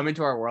to like come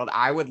into our world,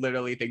 I would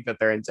literally think that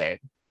they're insane.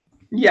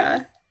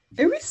 Yeah.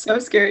 It'd be so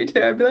scary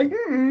too. I'd be like,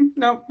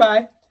 nope,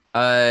 bye.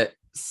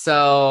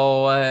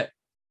 So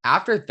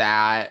after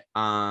that,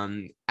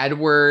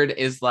 Edward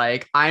is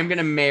like, I'm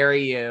gonna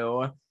marry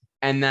you.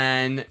 And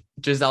then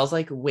Giselle's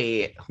like,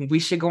 wait, we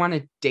should go on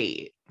a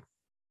date.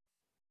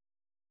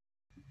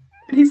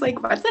 And he's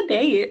like, what's a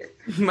date?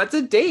 What's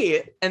a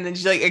date? And then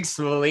she like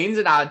explains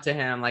it out to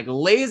him, like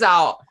lays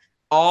out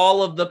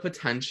all of the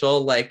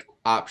potential like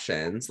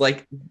options.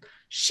 Like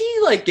she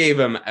like gave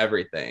him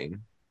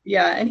everything.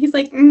 Yeah. And he's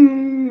like,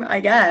 I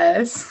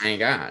guess.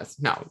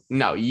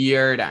 No,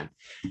 you're done.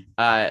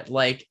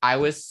 Like I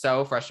was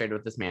so frustrated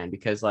with this man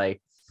because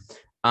like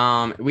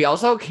we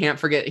also can't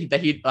forget that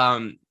he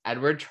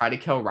Edward tried to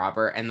kill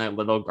Robert and the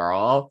little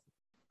girl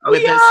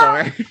with his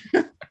sword.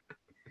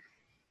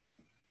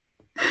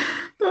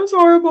 That was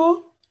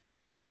horrible.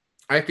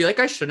 I feel like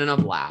I shouldn't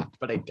have laughed,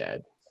 but I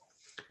did.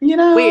 You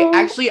know. Wait,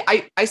 actually,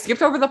 I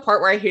skipped over the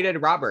part where I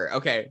hated Robert.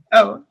 Okay.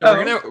 Oh.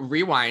 We're gonna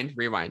rewind.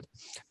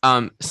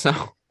 So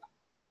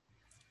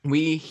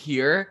we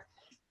hear,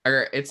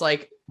 or it's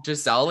like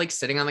Giselle like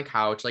sitting on the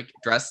couch, like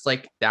dressed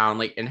like down,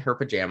 like in her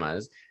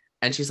pajamas.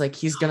 And she's like,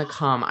 he's gonna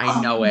come.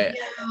 I know it.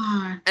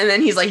 Yeah. And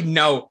then he's like,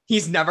 no,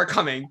 he's never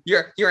coming.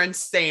 You're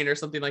insane or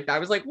something like that. I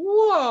was like,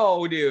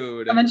 whoa,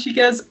 dude. And then she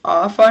goes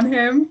off on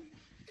him.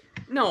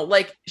 No,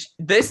 like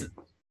this,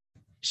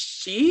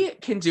 she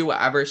can do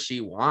whatever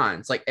she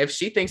wants. Like if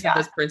she thinks that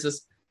this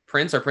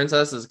prince or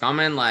princess is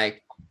coming,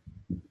 like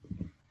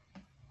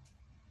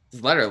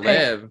just let her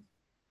live.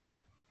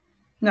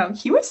 No,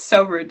 he was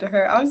so rude to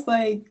her. I was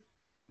like,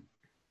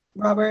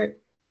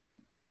 Robert,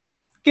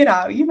 get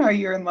out. You know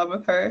you're in love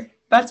with her.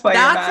 That's why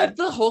you're mad. Like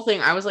the whole thing.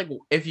 I was like,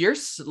 if you're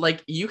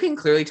like, you can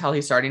clearly tell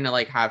he's starting to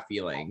like have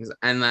feelings.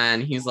 And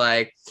then he's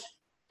like,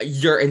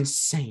 you're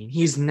insane.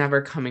 He's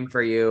never coming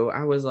for you.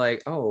 I was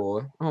like,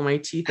 oh, my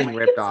teeth ain't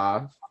ripped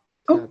off.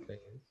 Oh,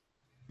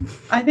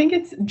 I think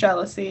it's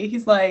jealousy.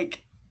 He's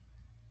like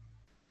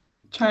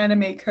trying to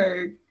make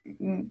her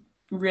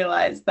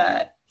realize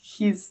that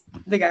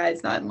the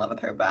guy's not in love with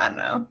her, but I don't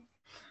know.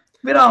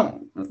 We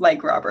don't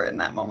like Robert in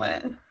that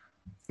moment.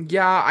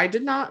 Yeah, I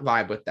did not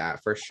vibe with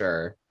that for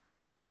sure.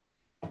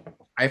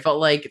 I felt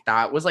like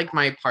that was like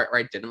my part where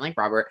I didn't like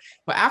Robert.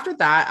 But after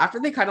that, after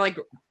they kind of like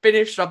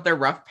finished up their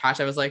rough patch,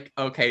 I was like,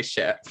 okay,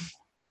 shit.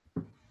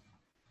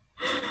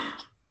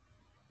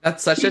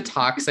 That's such a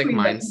toxic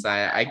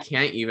mindset. I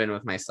can't even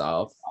with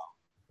myself.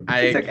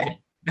 I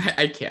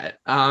can't.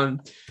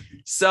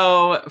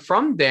 So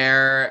from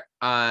there,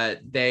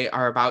 they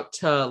are about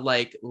to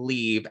like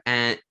leave,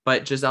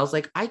 but Giselle's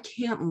like, I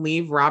can't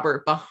leave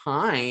Robert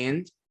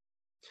behind.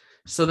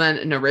 So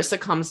then Nerissa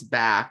comes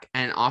back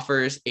and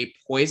offers a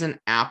poison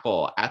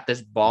apple at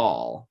this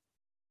ball.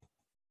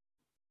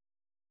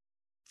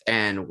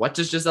 And what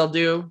does Giselle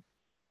do?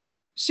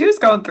 She was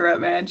going through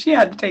it, man. She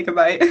had to take a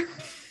bite.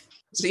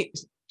 She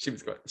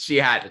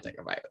had to take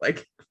a bite.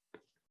 Like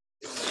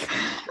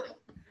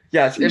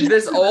Yes, if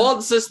this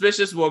old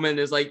suspicious woman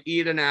is like,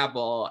 eat an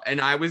apple,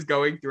 and I was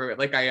going through it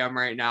like I am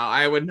right now,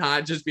 I would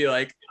not just be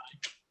like,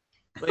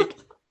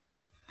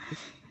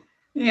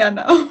 Yeah,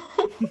 no.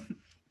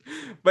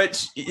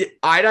 but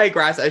I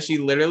digress, as she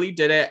literally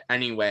did it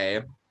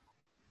anyway.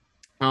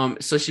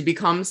 So she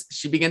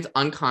begins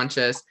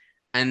unconscious,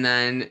 and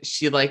then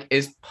she like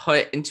is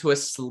put into a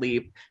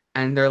sleep,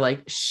 and they're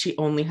like, she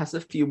only has a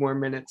few more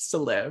minutes to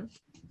live.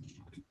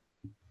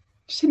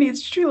 She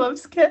needs true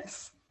love's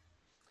kiss.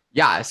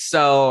 Yeah,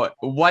 so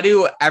what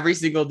do every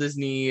single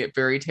Disney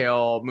fairy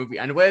tale movie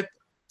end with?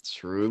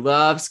 True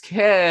love's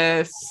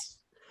kiss.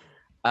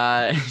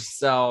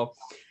 So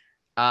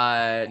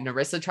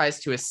Nerissa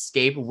tries to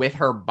escape with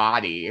her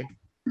body,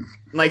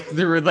 like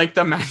through like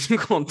the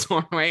magical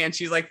doorway, and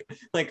she's like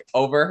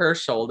over her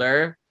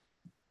shoulder.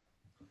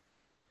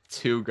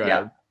 Too good.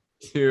 Yeah.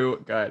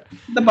 Too good.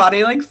 The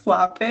body like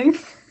flopping.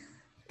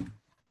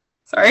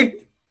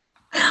 Sorry.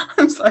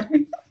 I'm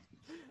sorry.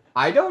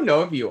 I don't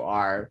know if you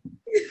are.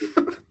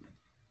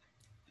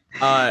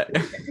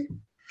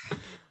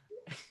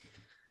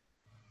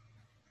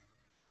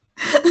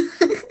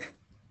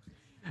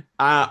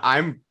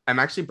 I'm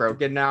actually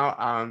broken now.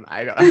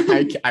 I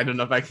don't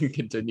know if I can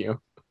continue.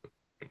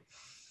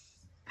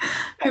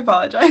 I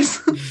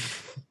apologize.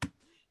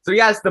 So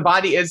yes, the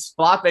body is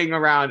flopping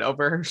around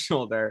over her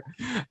shoulder.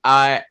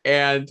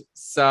 And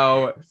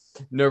so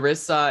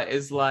Nerissa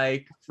is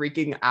like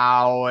freaking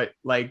out,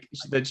 like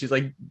then she's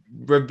like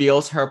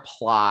reveals her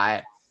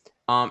plot.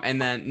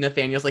 And then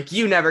Nathaniel's like,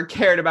 you never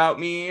cared about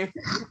me.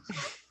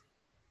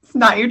 It's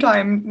not your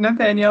time,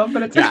 Nathaniel,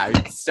 but it's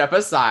yeah, step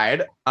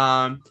aside.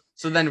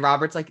 So then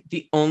Robert's like,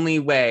 the only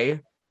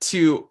way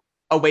to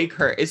awake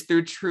her is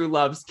through true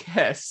love's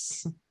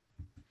kiss.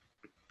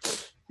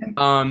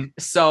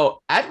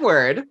 So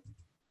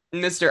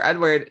Mr.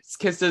 Edward's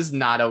kiss does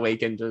not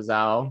awaken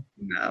Giselle.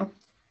 No.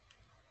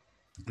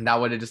 That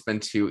would have just been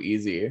too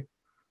easy.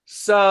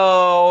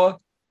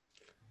 So,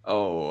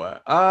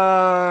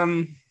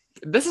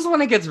 this is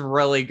when it gets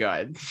really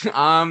good.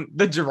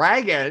 The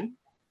dragon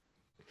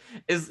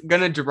is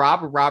gonna drop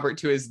Robert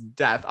to his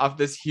death off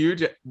this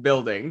huge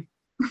building.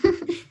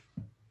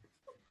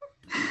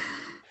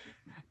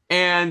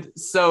 And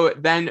so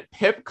then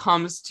Pip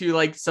comes to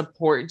like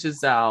support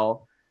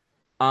Giselle.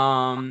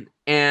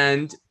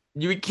 And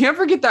you can't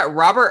forget that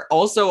Robert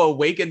also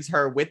awakens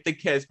her with the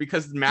kiss,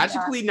 because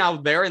magically now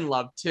they're in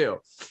love too.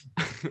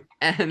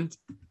 And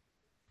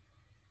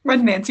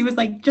when Nancy was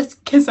like,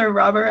 just kiss her,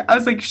 Robert, I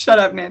was like, shut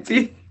up,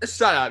 Nancy.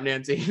 Shut up,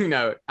 Nancy. You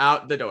know,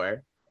 out the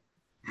door.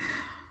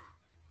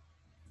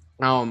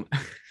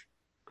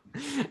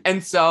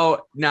 And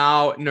so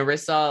now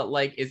Nerissa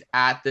like is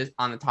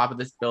on the top of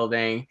this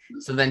building.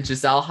 So then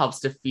Giselle helps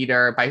defeat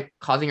her by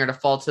causing her to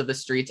fall to the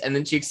streets, and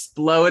then she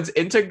explodes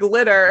into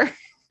glitter.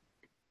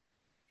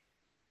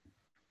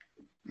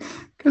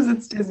 Because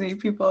it's Disney,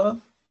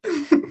 people.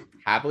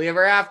 Happily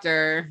ever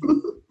after.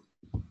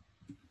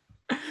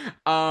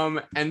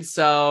 And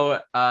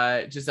so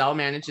Giselle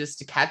manages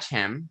to catch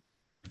him,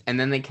 and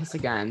then they kiss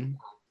again.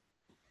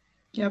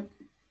 Yep.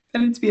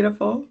 And it's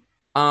beautiful.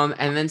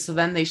 And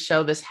then they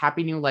show this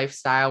happy new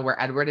lifestyle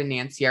where Edward and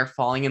Nancy are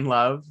falling in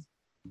love.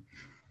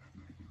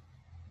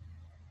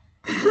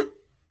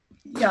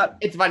 Yeah.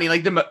 It's funny,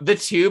 like the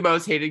two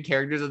most hated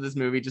characters of this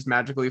movie just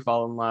magically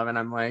fall in love, and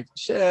I'm like,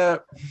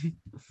 shit.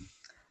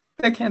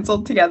 They're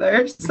canceled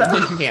together.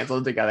 So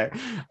canceled together.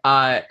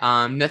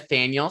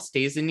 Nathaniel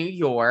stays in New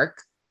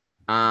York.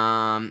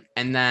 And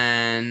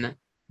then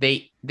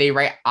they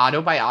write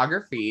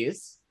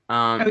autobiographies.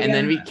 And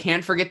then we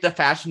can't forget the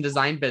fashion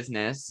design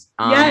business,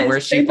 where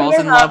she falls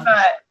in love.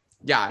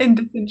 Yeah. In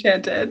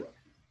Disenchanted.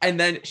 And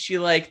then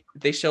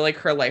they show like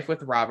her life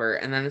with Robert,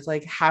 and then it's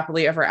like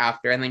happily ever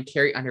after. And then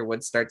Carrie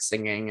Underwood starts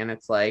singing, and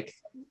it's like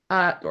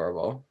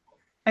adorable.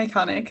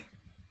 Iconic.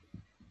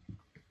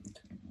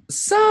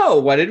 So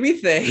what did we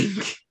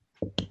think?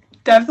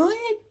 Definitely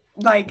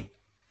like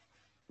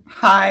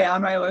high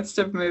on my list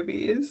of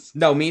movies.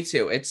 No, me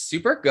too. It's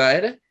super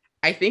good.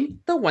 I think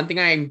the one thing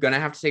I'm gonna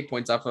have to take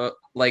points off of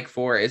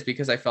for is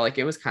because I felt like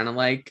it was kind of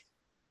like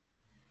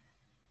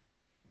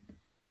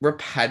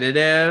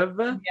repetitive.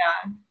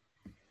 Yeah.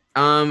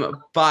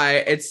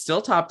 But it's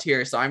still top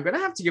tier, so I'm gonna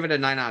have to give it a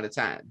 9 out of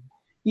 10.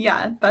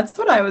 Yeah, that's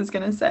what I was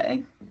gonna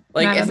say.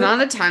 Like, it's not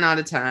a 10 out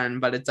of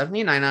 10, but it's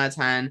definitely a 9 out of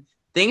 10.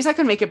 Things that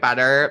can make it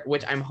better,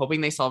 which I'm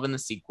hoping they solve in the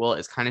sequel,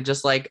 is kind of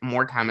just like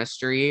more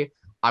chemistry,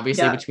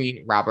 obviously,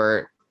 between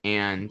Robert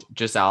and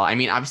Giselle. I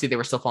mean, obviously they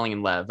were still falling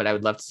in love, but I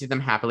would love to see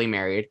them happily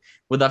married.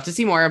 Would love to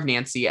see more of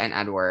Nancy and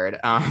Edward,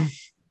 kind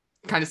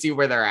of see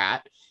where they're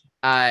at.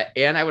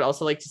 And I would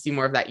also like to see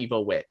more of that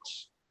evil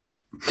witch.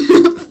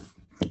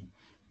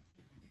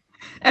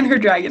 And her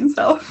dragon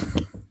self.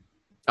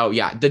 Oh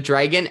yeah, the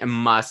dragon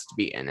must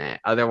be in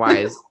it.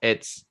 Otherwise,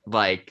 it's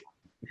like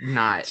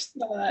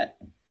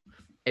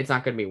it's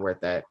not gonna be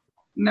worth it.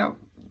 No.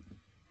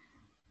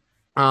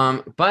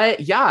 But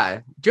yeah,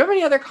 do you have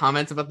any other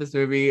comments about this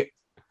movie?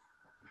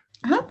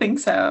 I don't think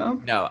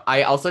so. No,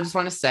 I also just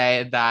want to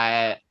say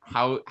that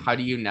How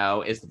Do You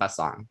Know is the best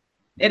song.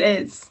 It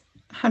is.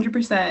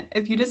 100%.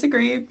 If you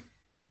disagree,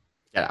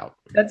 get out.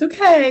 That's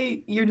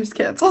okay. You're just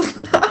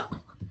canceled now.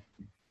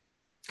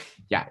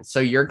 Yeah. So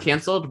you're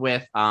canceled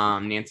with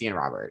Nancy and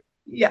Robert.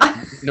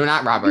 Yeah. No,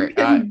 not Robert.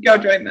 Go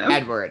join them.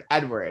 Edward.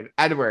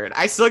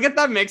 I still get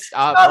them mixed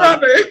up. Oh,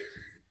 Robert.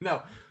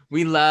 No,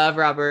 we love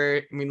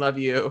Robert. We love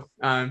you.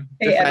 Hey,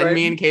 defend Edward.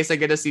 me in case I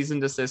get a cease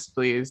and desist,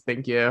 please.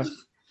 Thank you.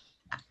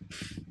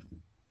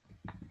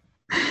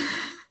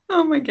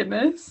 Oh my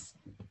goodness.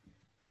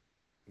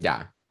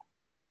 Yeah.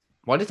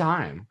 What a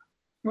time.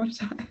 What a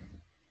time.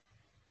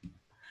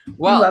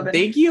 Well,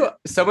 thank you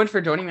so much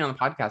for joining me on the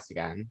podcast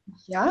again.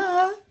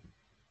 Yeah.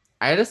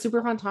 I had a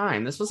super fun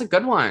time. This was a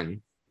good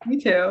one. Me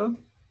too.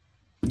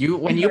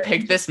 When you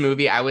picked this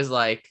movie, I was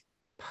like,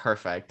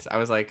 perfect. I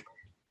was like,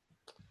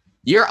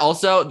 you're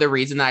also the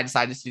reason that I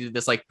decided to do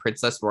this like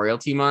Princess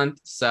Royalty Month.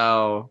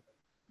 So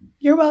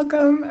you're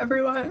welcome,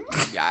 everyone.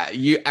 Yeah,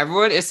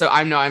 everyone is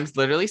I'm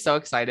literally so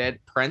excited.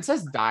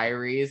 Princess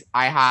Diaries.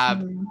 I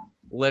have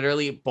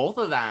literally both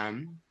of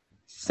them.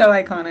 So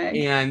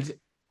iconic. And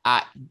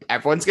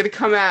everyone's gonna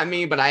come at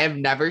me, but I have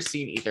never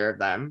seen either of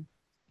them.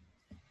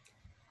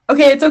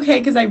 Okay, it's okay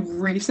because I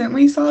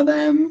recently saw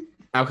them.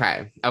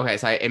 Okay,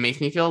 so it makes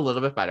me feel a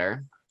little bit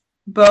better.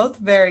 Both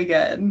very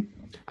good.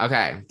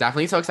 Okay,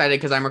 definitely so excited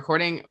because I'm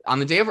recording on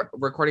the day of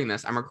recording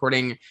this. I'm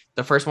recording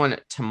the first one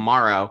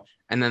tomorrow,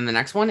 and then the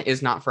next one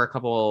is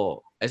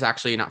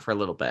actually not for a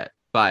little bit,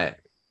 but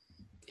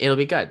it'll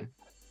be good.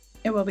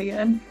 It will be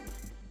good.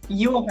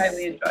 You will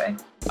highly enjoy.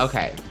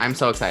 Okay, I'm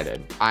so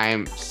excited.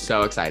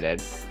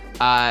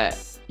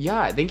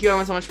 Yeah, thank you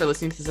everyone so much for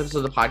listening to this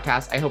episode of the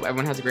podcast. I hope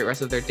everyone has a great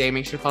rest of their day.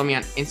 Make sure to follow me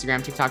on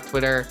Instagram, TikTok,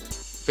 Twitter,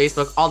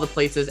 Facebook, all the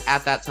places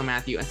at That's So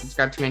Matthew, and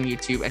subscribe to me on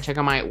YouTube, and check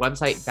out my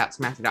website,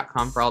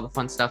 thatsmatthew.com, for all the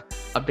fun stuff,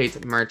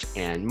 updates, merch,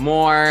 and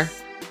more.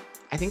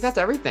 I think that's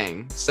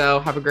everything. So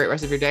have a great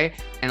rest of your day,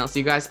 and I'll see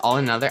you guys all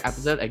in another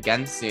episode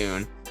again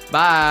soon.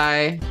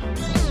 Bye.